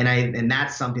 and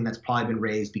that's something that's probably been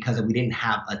raised because we didn't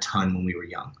have a ton when we were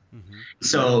young. Mm-hmm.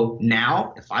 So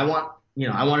now if I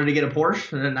wanted to get a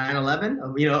Porsche and a 911,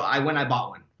 I bought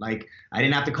one. Like I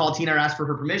didn't have to call Tina or ask for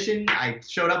her permission. I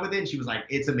showed up with it and she was like,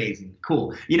 it's amazing.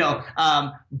 Cool.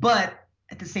 But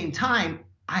at the same time,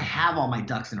 I have all my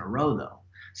ducks in a row though.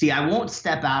 See, I won't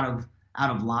step out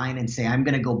of line and say, I'm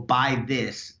going to go buy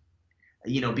this,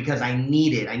 because I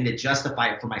need it. I need to justify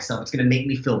it for myself. It's going to make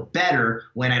me feel better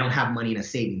when I don't have money in a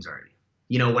savings already,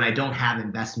 when I don't have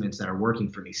investments that are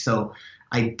working for me. So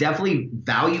I definitely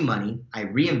value money. I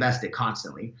reinvest it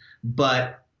constantly,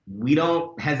 but we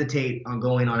don't hesitate on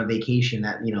going on a vacation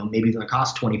that, maybe is going to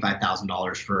cost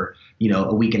 $25,000 for,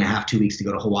 a week and a half, 2 weeks to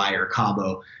go to Hawaii or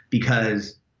Cabo,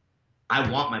 because I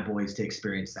want my boys to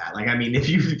experience that. Like, I mean, if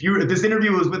this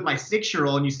interview was with my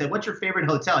 6-year-old and you said, "What's your favorite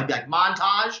hotel?" I'd be like,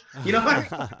 "Montage." You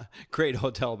know. Great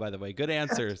hotel, by the way. Good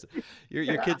answers.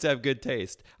 Your kids have good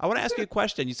taste. I want to ask you a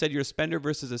question. You said you're a spender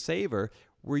versus a saver.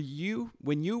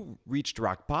 When you reached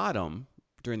rock bottom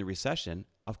during the recession,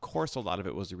 of course, a lot of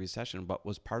it was the recession, but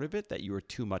was part of it that you were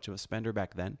too much of a spender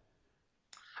back then?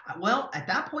 Well, at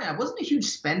that point, I wasn't a huge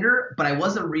spender, but I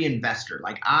was a reinvestor.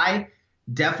 Like, I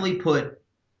definitely put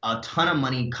a ton of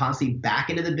money constantly back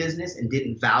into the business and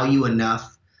didn't value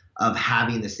enough of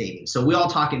having the savings. So we all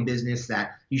talk in business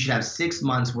that you should have 6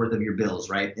 months worth of your bills,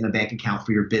 right, in a bank account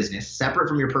for your business, separate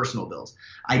from your personal bills.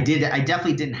 I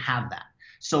definitely didn't have that.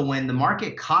 So when the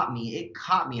market caught me,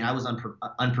 and I was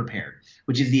unprepared,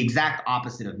 which is the exact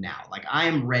opposite of now. Like, I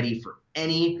am ready for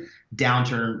any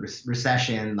downturn,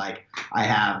 recession. Like, I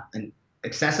have an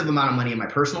excessive amount of money in my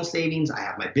personal savings. I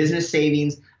have my business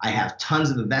savings. I have tons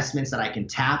of investments that I can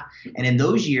tap. And in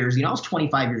those years, I was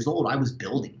 25 years old. I was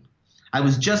building. I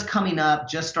was just coming up,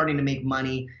 just starting to make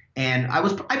money. And I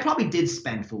probably did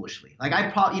spend foolishly. Like, I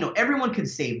probably, everyone could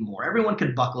save more. Everyone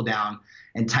could buckle down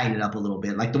and tighten it up a little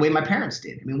bit, like the way my parents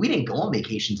did. I mean, we didn't go on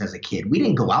vacations as a kid. We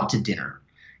didn't go out to dinner.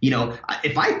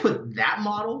 If I put that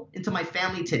model into my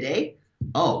family today,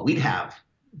 we'd have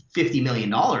 $50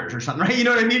 million or something, right? You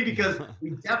know what I mean? Because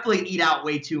we definitely eat out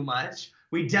way too much.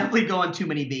 We definitely go on too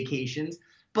many vacations.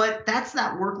 But that's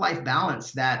that work-life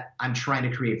balance that I'm trying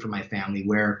to create for my family,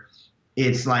 where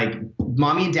it's like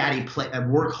mommy and daddy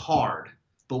work hard,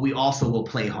 but we also will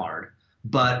play hard.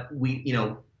 But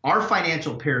our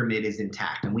financial pyramid is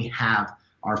intact, and we have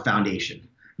our foundation,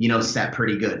 set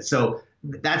pretty good. So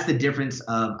that's the difference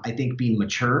of, I think, being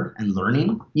mature and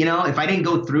learning. If I didn't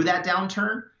go through that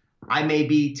downturn, I may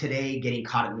be today getting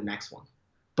caught in the next one.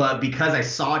 But because I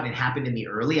saw it and it happened to me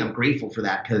early, I'm grateful for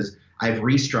that, because I've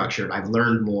restructured, I've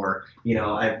learned more.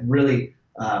 I've really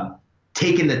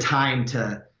taken the time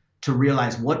to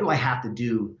realize, what do I have to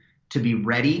do to be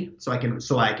ready so I can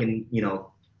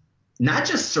not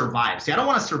just survive. See, I don't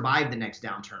want to survive the next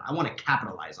downturn. I want to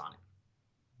capitalize on it.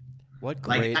 What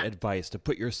great advice to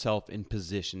put yourself in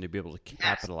position to be able to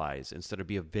capitalize instead of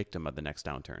be a victim of the next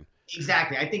downturn.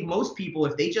 Exactly. I think most people,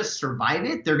 if they just survive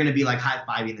it, they're going to be like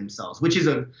high-fiving themselves, which is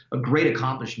a great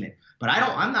accomplishment. But I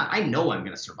know I'm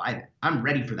going to survive it. I'm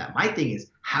ready for that. My thing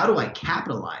is, how do I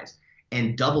capitalize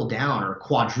and double down or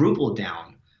quadruple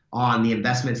down on the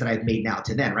investments that I've made now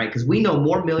to then, right? Because we know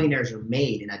more millionaires are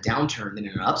made in a downturn than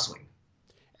in an upswing.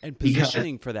 And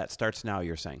positioning for that starts now,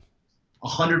 you're saying?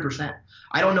 100%.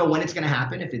 I don't know when it's going to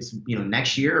happen, if it's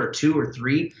next year or 2 or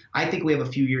 3. I think we have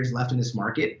a few years left in this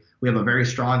market. We have a very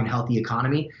strong and healthy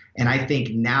economy. And I think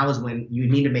now is when you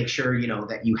need to make sure,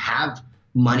 that you have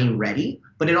money ready.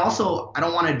 But I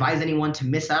don't want to advise anyone to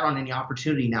miss out on any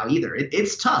opportunity now either.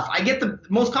 It's tough. I get the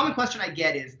most common question I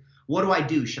get is, what do I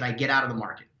do? Should I get out of the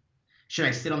market? Should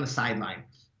I sit on the sideline?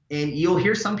 And you'll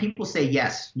hear some people say,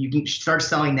 yes, you can start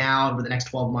selling now over the next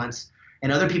 12 months. And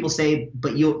other people say,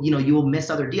 but you will miss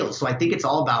other deals. So I think it's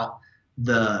all about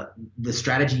the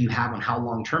strategy you have on how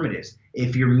long term it is.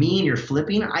 If you're me and you're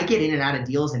flipping, I get in and out of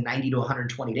deals in 90 to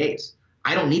 120 days.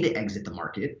 I don't need to exit the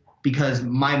market, because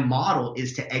my model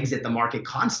is to exit the market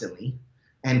constantly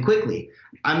and quickly.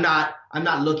 I'm not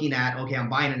looking at, okay, I'm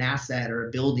buying an asset or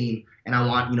a building and I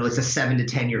want, it's a 7 to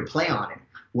 10 year play on it.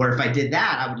 Where if I did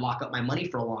that, I would lock up my money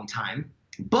for a long time.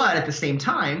 But at the same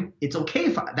time, it's okay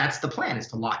if that's the plan, is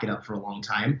to lock it up for a long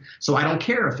time. So I don't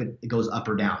care if it goes up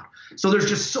or down. So there's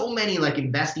just so many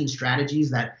investing strategies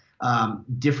that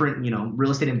different,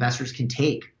 real estate investors can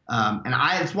take.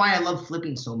 That's why I love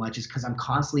flipping so much, is because I'm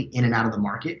constantly in and out of the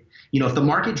market. If the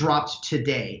market dropped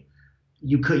today,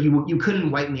 you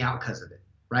couldn't wipe me out because of it,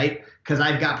 right? Because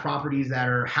I've got properties that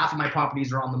are, half of my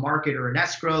properties are on the market or in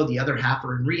escrow, the other half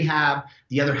are in rehab,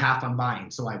 the other half I'm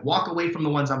buying. So I walk away from the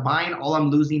ones I'm buying. All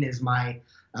I'm losing is my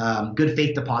good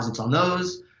faith deposits on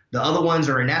those. The other ones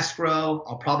are in escrow.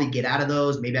 I'll probably get out of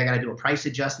those. Maybe I got to do a price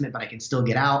adjustment, but I can still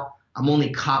get out. I'm only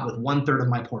caught with 1/3 of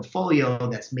my portfolio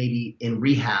that's maybe in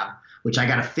rehab, which I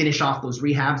got to finish off those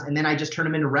rehabs, and then I just turn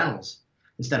them into rentals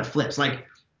instead of flips.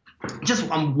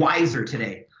 I'm wiser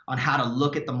today on how to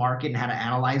look at the market and how to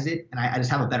analyze it. And I just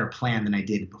have a better plan than I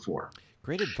did before.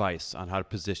 Great advice on how to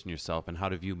position yourself and how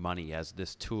to view money as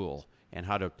this tool and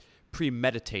how to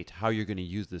premeditate how you're going to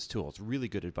use this tool. It's really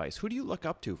good advice. Who do you look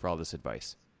up to for all this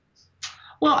advice?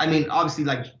 Well, I mean, obviously,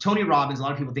 like Tony Robbins, a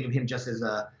lot of people think of him just as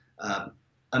a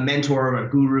mentor or a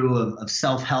guru of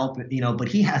self-help, but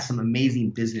he has some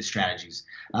amazing business strategies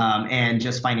and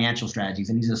just financial strategies.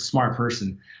 And he's a smart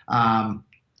person.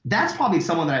 That's probably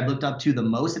someone that I've looked up to the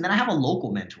most. And then I have a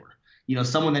local mentor,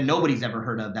 someone that nobody's ever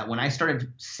heard of, that when I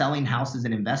started selling houses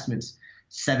and investments,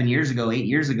 7 years ago, 8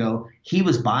 years ago, he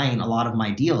was buying a lot of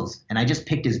my deals. And I just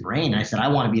picked his brain. And I said, I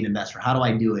want to be an investor. How do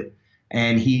I do it?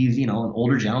 And he's, an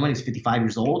older gentleman. He's 55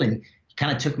 years old. And he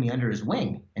kind of took me under his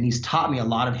wing. And he's taught me a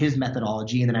lot of his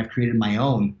methodology. And then I've created my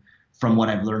own from what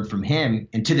I've learned from him.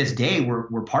 And to this day,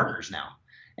 we're partners now.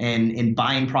 And in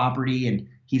buying property, and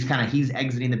he's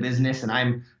exiting the business, and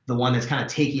I'm the one that's kind of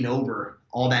taking over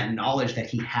all that knowledge that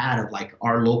he had of like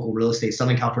our local real estate,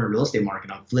 Southern California real estate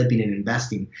market on flipping and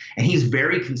investing. And he's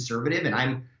very conservative and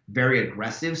I'm very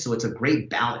aggressive. So it's a great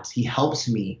balance. He helps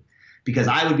me because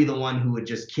I would be the one who would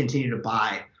just continue to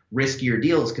buy riskier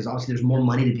deals because obviously there's more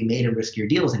money to be made in riskier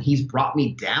deals. And he's brought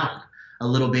me down a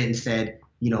little bit and said,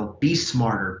 be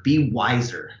smarter, be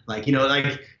wiser. Like,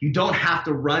 you don't have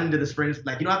to run to the springs.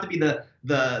 Like, you don't have to be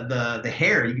the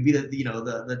hare. You can be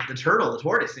the turtle, the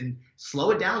tortoise, and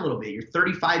slow it down a little bit. You're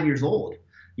 35 years old.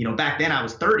 Back then I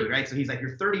was 30, right? So he's like,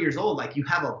 you're 30 years old. Like, you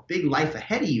have a big life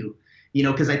ahead of you,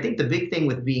 because I think the big thing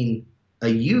with being a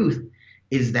youth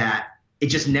is that it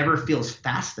just never feels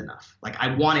fast enough. Like,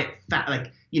 I want it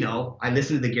I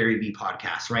listen to the Gary Vee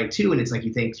podcast, right, too. And it's like,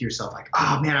 you think to yourself like,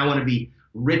 oh man, I want to be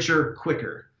richer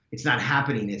quicker. It's not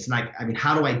happening. It's like,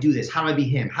 how do I do this? How do I be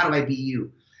him? How do I be you?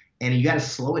 And you got to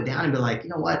slow it down and be like, you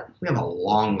know what? We have a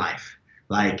long life.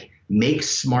 Like, make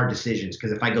smart decisions.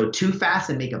 Because if I go too fast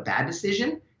and make a bad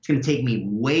decision, it's going to take me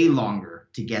way longer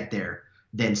to get there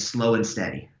than slow and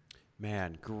steady.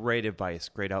 Man, great advice,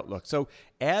 great outlook. So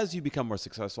as you become more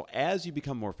successful, as you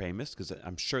become more famous, because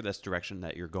I'm sure that's the direction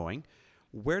that you're going,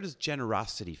 where does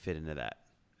generosity fit into that?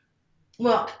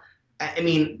 Well, I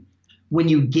mean, when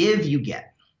you give, you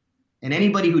get. And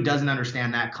anybody who doesn't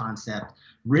understand that concept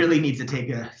really needs to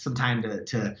take some time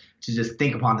to just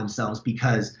think upon themselves,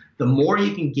 because the more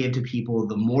you can give to people,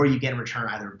 the more you get in return,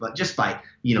 either but just by,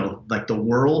 like the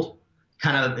world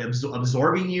kind of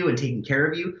absorbing you and taking care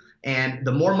of you. And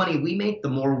the more money we make, the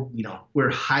more, we're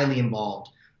highly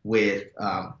involved with,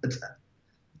 it's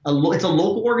a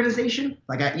local organization.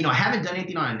 Like I haven't done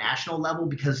anything on a national level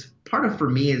because part of for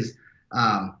me is,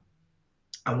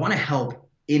 I want to help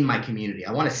in my community.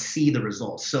 I want to see the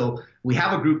results. So we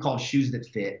have a group called Shoes That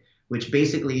Fit, which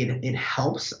basically it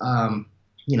helps,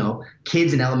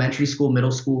 kids in elementary school,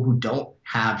 middle school who don't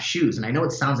have shoes. And I know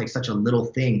it sounds like such a little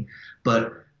thing,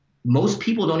 but most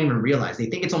people don't even realize. They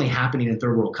think it's only happening in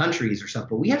third world countries or stuff,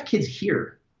 but we have kids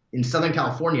here in Southern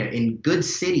California in good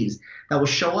cities that will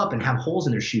show up and have holes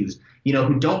in their shoes,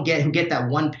 who get that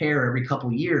one pair every couple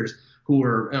of years, who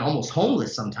are almost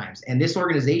homeless sometimes. And this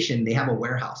organization, they have a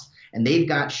warehouse and they've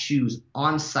got shoes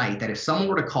on site that if someone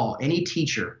were to call, any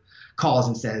teacher calls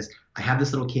and says, I have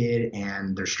this little kid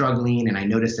and they're struggling and I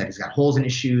noticed that he's got holes in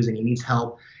his shoes and he needs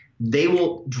help, they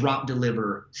will drop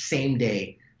deliver same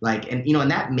day.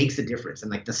 And that makes a difference.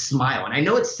 And like the smile. And I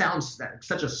know it sounds like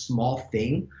such a small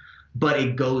thing, but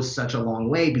it goes such a long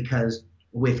way, because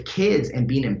with kids and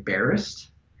being embarrassed,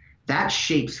 that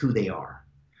shapes who they are,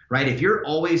 right? If you're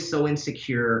always so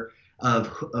insecure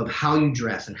of how you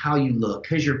dress and how you look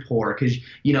because you're poor, because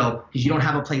you don't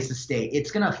have a place to stay, it's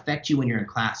going to affect you when you're in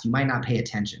class. You might not pay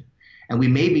attention. And we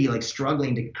may be like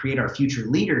struggling to create our future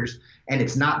leaders, and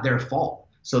it's not their fault.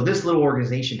 So this little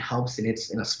organization helps, and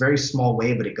it's in a very small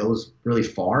way, but it goes really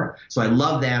far. So I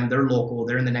love them. They're local.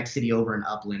 They're in the next city over in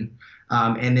Upland.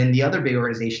 And then the other big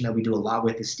organization that we do a lot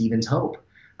with is Stevens Hope,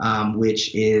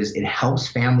 which is, it helps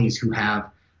families who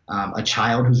have a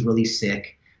child who's really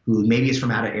sick, who maybe is from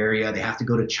out of area. They have to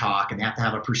go to chalk and they have to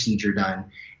have a procedure done.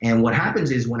 And what happens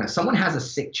is when someone has a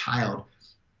sick child,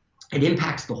 it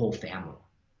impacts the whole family.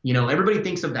 Everybody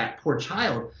thinks of that poor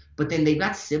child, but then they've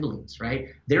got siblings, right?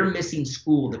 They're missing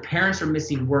school. The parents are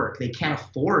missing work. They can't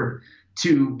afford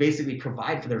to basically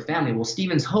provide for their family. Well,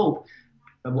 Stevens Hope,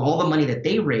 all the money that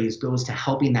they raise goes to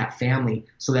helping that family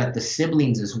so that the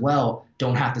siblings as well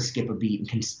don't have to skip a beat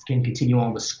and can continue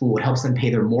on with school. It helps them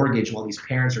pay their mortgage while these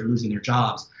parents are losing their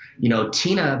jobs.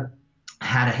 Tina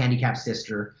had a handicapped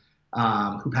sister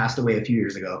who passed away a few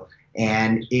years ago.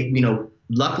 And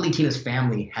luckily Tina's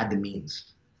family had the means.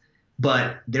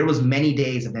 But there was many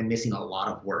days of them missing a lot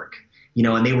of work,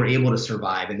 and they were able to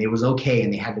survive, and it was okay.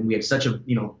 And we had such a,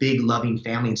 big loving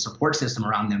family and support system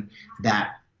around them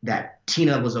that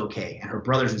Tina was okay and her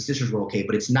brothers and sisters were okay.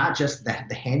 But it's not just the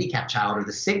handicapped child or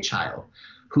the sick child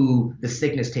who the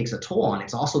sickness takes a toll on.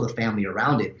 It's also the family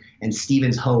around it. And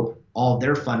Stevens Hope, all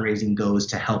their fundraising goes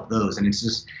to help those. And it's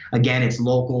just, again, it's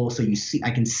local. So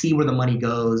I can see where the money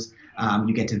goes.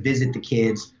 You get to visit the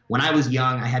kids. When I was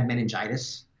young, I had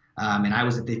meningitis. And I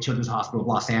was at the Children's Hospital of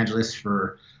Los Angeles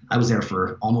I was there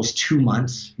for almost 2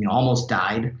 months, almost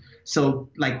died. So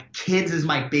like kids is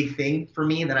my big thing for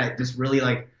me that I just really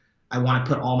I want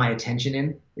to put all my attention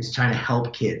in, is trying to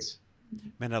help kids.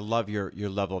 Man, I love your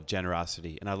level of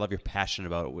generosity, and I love your passion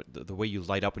about it, the way you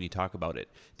light up when you talk about it.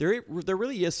 There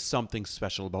really is something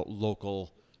special about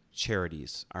local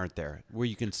charities, aren't there, where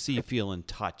you can see, feel, and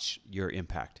touch your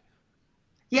impact.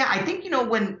 Yeah, I think,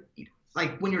 when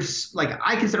you're like,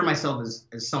 I consider myself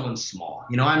as someone small.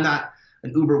 I'm not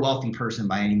an uber wealthy person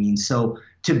by any means. So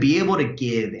to be able to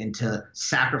give and to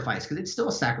sacrifice, because it's still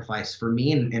a sacrifice for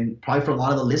me and probably for a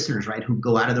lot of the listeners, right, who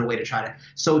go out of their way to try to.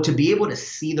 So to be able to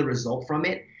see the result from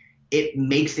it, it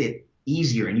makes it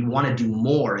easier, and you want to do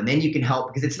more, and then you can help,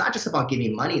 because it's not just about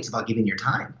giving money, it's about giving your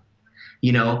time.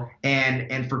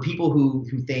 And for people who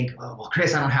think, oh, well,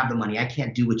 Chris, I don't have the money, I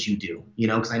can't do what you do,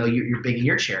 because I know you're big in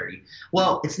your charity.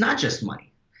 Well, it's not just money.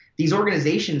 These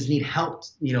organizations need help,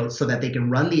 so that they can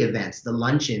run the events, the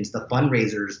luncheons, the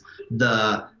fundraisers,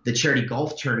 the charity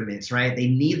golf tournaments, right? They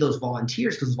need those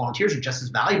volunteers, because volunteers are just as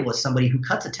valuable as somebody who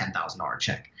cuts a $10,000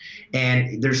 check.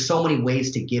 And there's so many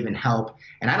ways to give and help.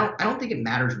 And I don't think it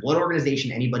matters what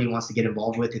organization anybody wants to get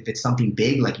involved with, if it's something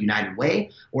big like United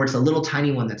Way, or it's a little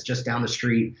tiny one that's just down the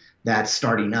street that's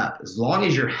starting up. As long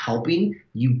as you're helping,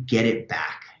 you get it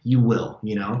back. You will.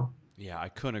 Yeah, I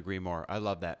couldn't agree more. I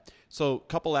love that. So, a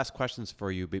couple last questions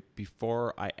for you. But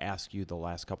before I ask you the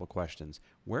last couple questions,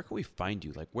 where can we find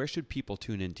you? Like, where should people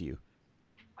tune into you?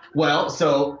 Well,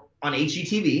 so on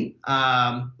HGTV,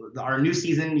 our new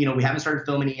season, we haven't started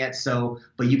filming it yet.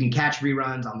 But you can catch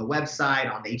reruns on the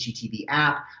website, on the HGTV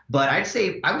app. But I'd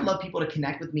say I would love people to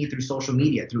connect with me through social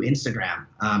media, through Instagram.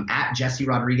 At Jessie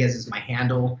Rodriguez is my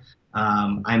handle.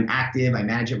 I'm active. I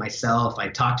manage it myself. I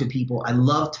talk to people. I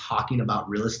love talking about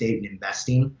real estate and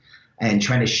investing and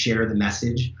trying to share the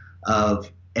message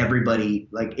of everybody.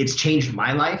 Like, it's changed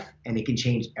my life, and it can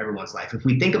change everyone's life. If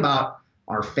we think about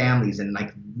our families, and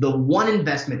like, the one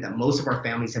investment that most of our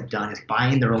families have done is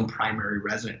buying their own primary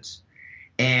residence.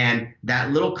 And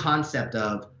that little concept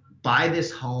of buy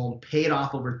this home, pay it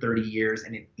off over 30 years,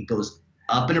 and it goes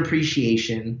up in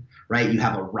appreciation, right? You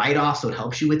have a write-off, so it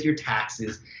helps you with your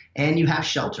taxes, and you have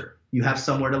shelter. You have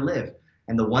somewhere to live.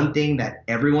 And the one thing that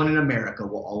everyone in America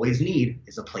will always need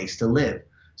is a place to live.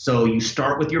 So you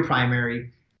start with your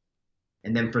primary,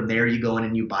 and then from there you go in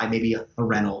and you buy maybe a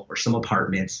rental or some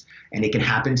apartments, and it can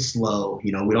happen slow.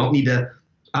 We don't need to.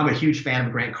 I'm a huge fan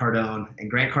of Grant Cardone, and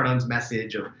Grant Cardone's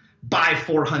message of buy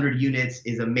 400 units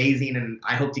is amazing, and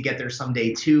I hope to get there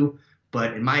someday too.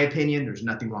 But in my opinion, there's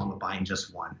nothing wrong with buying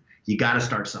just one. You got to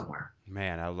start somewhere.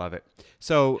 Man, I love it.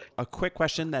 So a quick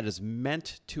question that is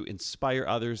meant to inspire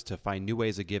others to find new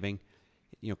ways of giving,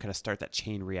 kind of start that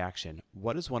chain reaction.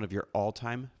 What is one of your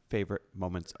all-time favorite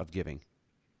moments of giving?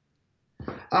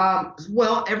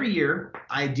 Well, every year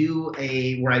I do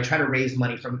where I try to raise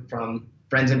money from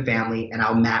friends and family, and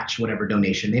I'll match whatever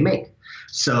donation they make.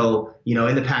 So,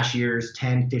 in the past years,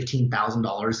 $10,000,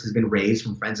 $15,000 has been raised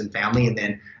from friends and family, and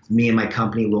then me and my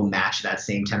company will match that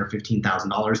same $10,000 or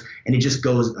 $15,000, and it just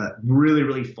goes really,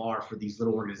 really far for these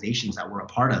little organizations that we're a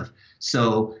part of.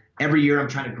 So every year I'm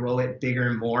trying to grow it bigger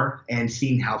and more, and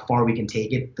seeing how far we can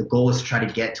take it. The goal is to try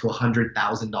to get to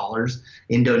 $100,000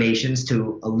 in donations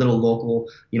to a little local,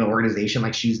 organization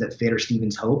like Shoes That Fit or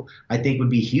Stevens Hope. I think would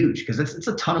be huge, because it's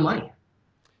a ton of money.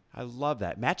 I love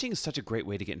that. Matching is such a great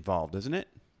way to get involved, isn't it?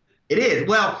 It is.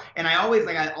 Well, and I always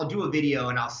I'll do a video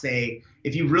and I'll say,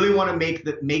 if you really want to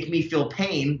make me feel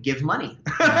pain, give money.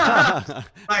 I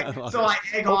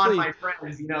egg on my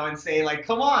friends, and say, like,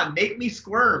 come on, make me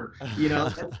squirm,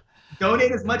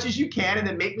 donate as much as you can, and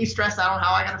then make me stress out on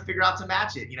how I got to figure out to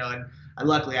match it, and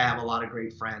luckily I have a lot of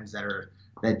great friends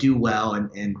that do well,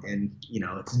 and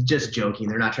it's just joking.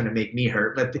 They're not trying to make me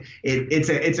hurt, but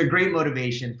it's a great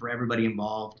motivation for everybody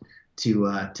involved to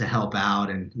help out,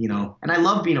 and I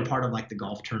love being a part of like the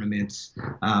golf tournaments,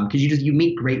 because you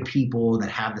meet great people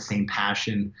that have the same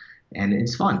passion, and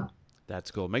it's fun. That's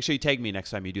cool. Make sure you tag me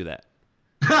next time you do that.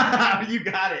 You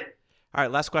got it. All right,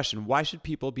 last question. Why should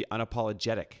people be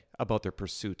unapologetic about their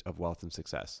pursuit of wealth and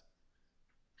success?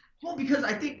 Well, because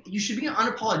I think you should be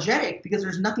unapologetic, because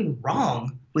there's nothing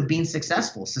wrong with being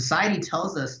successful. Society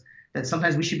tells us that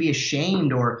sometimes we should be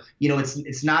ashamed, or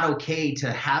it's not okay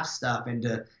to have stuff and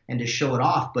to show it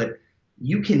off. But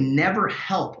you can never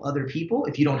help other people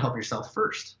if you don't help yourself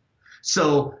first.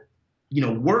 So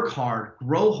work hard,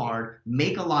 grow hard,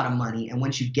 make a lot of money, and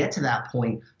once you get to that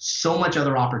point, so much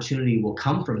other opportunity will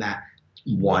come from that.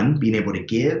 One, being able to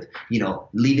give,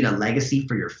 leaving a legacy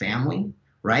for your family.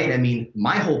 Right? I mean,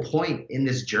 my whole point in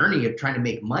this journey of trying to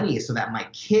make money is so that my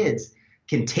kids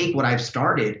can take what I've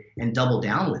started and double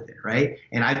down with it. Right?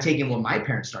 And I've taken what my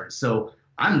parents started. So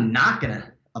I'm not going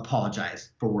to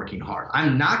apologize for working hard.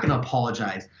 I'm not going to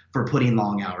apologize for putting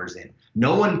long hours in.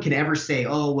 No one can ever say,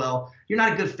 oh, well, you're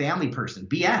not a good family person.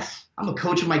 BS. I'm a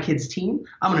coach of my kids' team.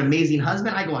 I'm an amazing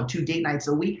husband. I go on 2 date nights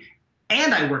a week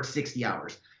and I work 60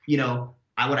 hours.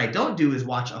 What I don't do is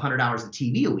watch 100 hours of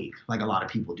TV a week like a lot of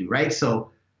people do, right?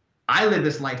 So I live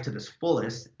this life to this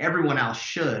fullest. Everyone else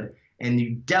should. And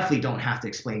you definitely don't have to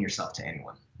explain yourself to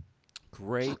anyone.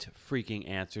 Great freaking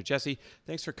answer. Jessie,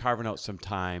 thanks for carving out some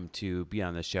time to be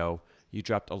on the show. You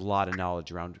dropped a lot of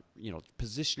knowledge around,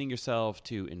 positioning yourself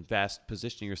to invest,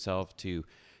 positioning yourself to,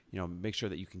 make sure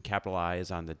that you can capitalize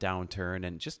on the downturn,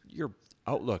 and just your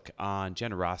outlook on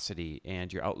generosity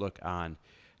and your outlook on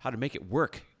how to make it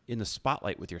work in the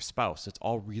spotlight with your spouse. It's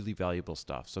all really valuable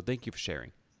stuff. So thank you for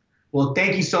sharing. Well,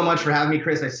 thank you so much for having me,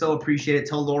 Chris. I so appreciate it.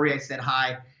 Tell Lori I said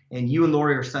hi. And you and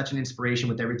Lori are such an inspiration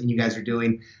with everything you guys are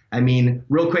doing. I mean,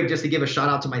 real quick, just to give a shout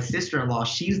out to my sister-in-law,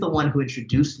 she's the one who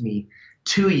introduced me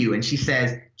to you. And she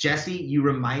says, Jessie, you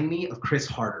remind me of Chris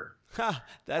Harder.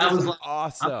 That is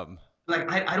awesome.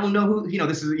 I don't know who,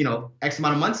 this is, X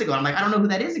amount of months ago. I'm like, I don't know who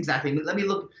that is exactly. Let me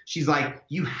look. She's like,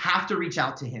 you have to reach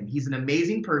out to him. He's an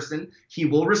amazing person. He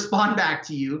will respond back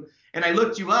to you. And I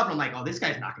looked you up and I'm like, oh, this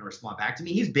guy's not going to respond back to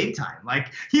me. He's big time.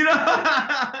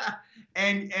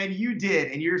 And you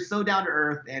did, and you're so down to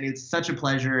earth, and it's such a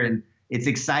pleasure, and it's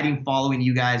exciting following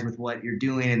you guys with what you're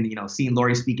doing, and seeing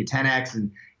Lori speak at 10X,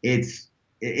 and it's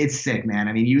sick, man.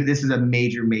 I mean, this is a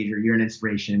major, you're an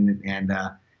inspiration, and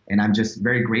I'm just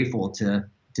very grateful to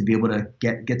be able to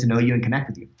get to know you and connect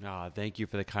with you. Oh, thank you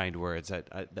for the kind words.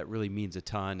 That really means a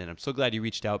ton, and I'm so glad you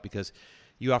reached out because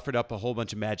you offered up a whole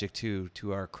bunch of magic to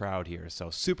our crowd here. So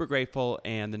super grateful,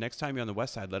 and the next time you're on the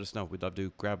West Side, let us know. We'd love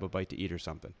to grab a bite to eat or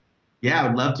something. Yeah, I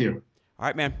would love to. All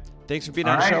right, man. Thanks for being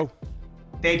on the show.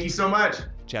 Thank you so much.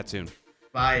 Chat soon.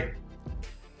 Bye.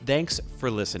 Thanks for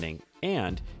listening.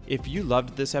 And if you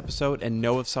loved this episode and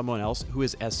know of someone else who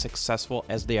is as successful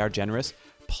as they are generous,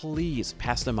 please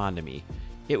pass them on to me.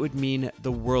 It would mean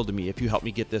the world to me if you help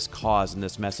me get this cause and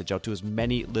this message out to as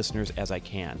many listeners as I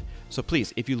can. So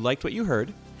please, if you liked what you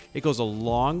heard, it goes a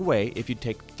long way if you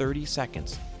take 30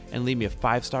 seconds and leave me a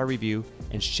 5-star review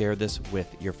and share this with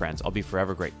your friends. I'll be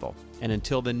forever grateful. And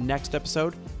until the next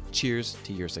episode, cheers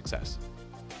to your success.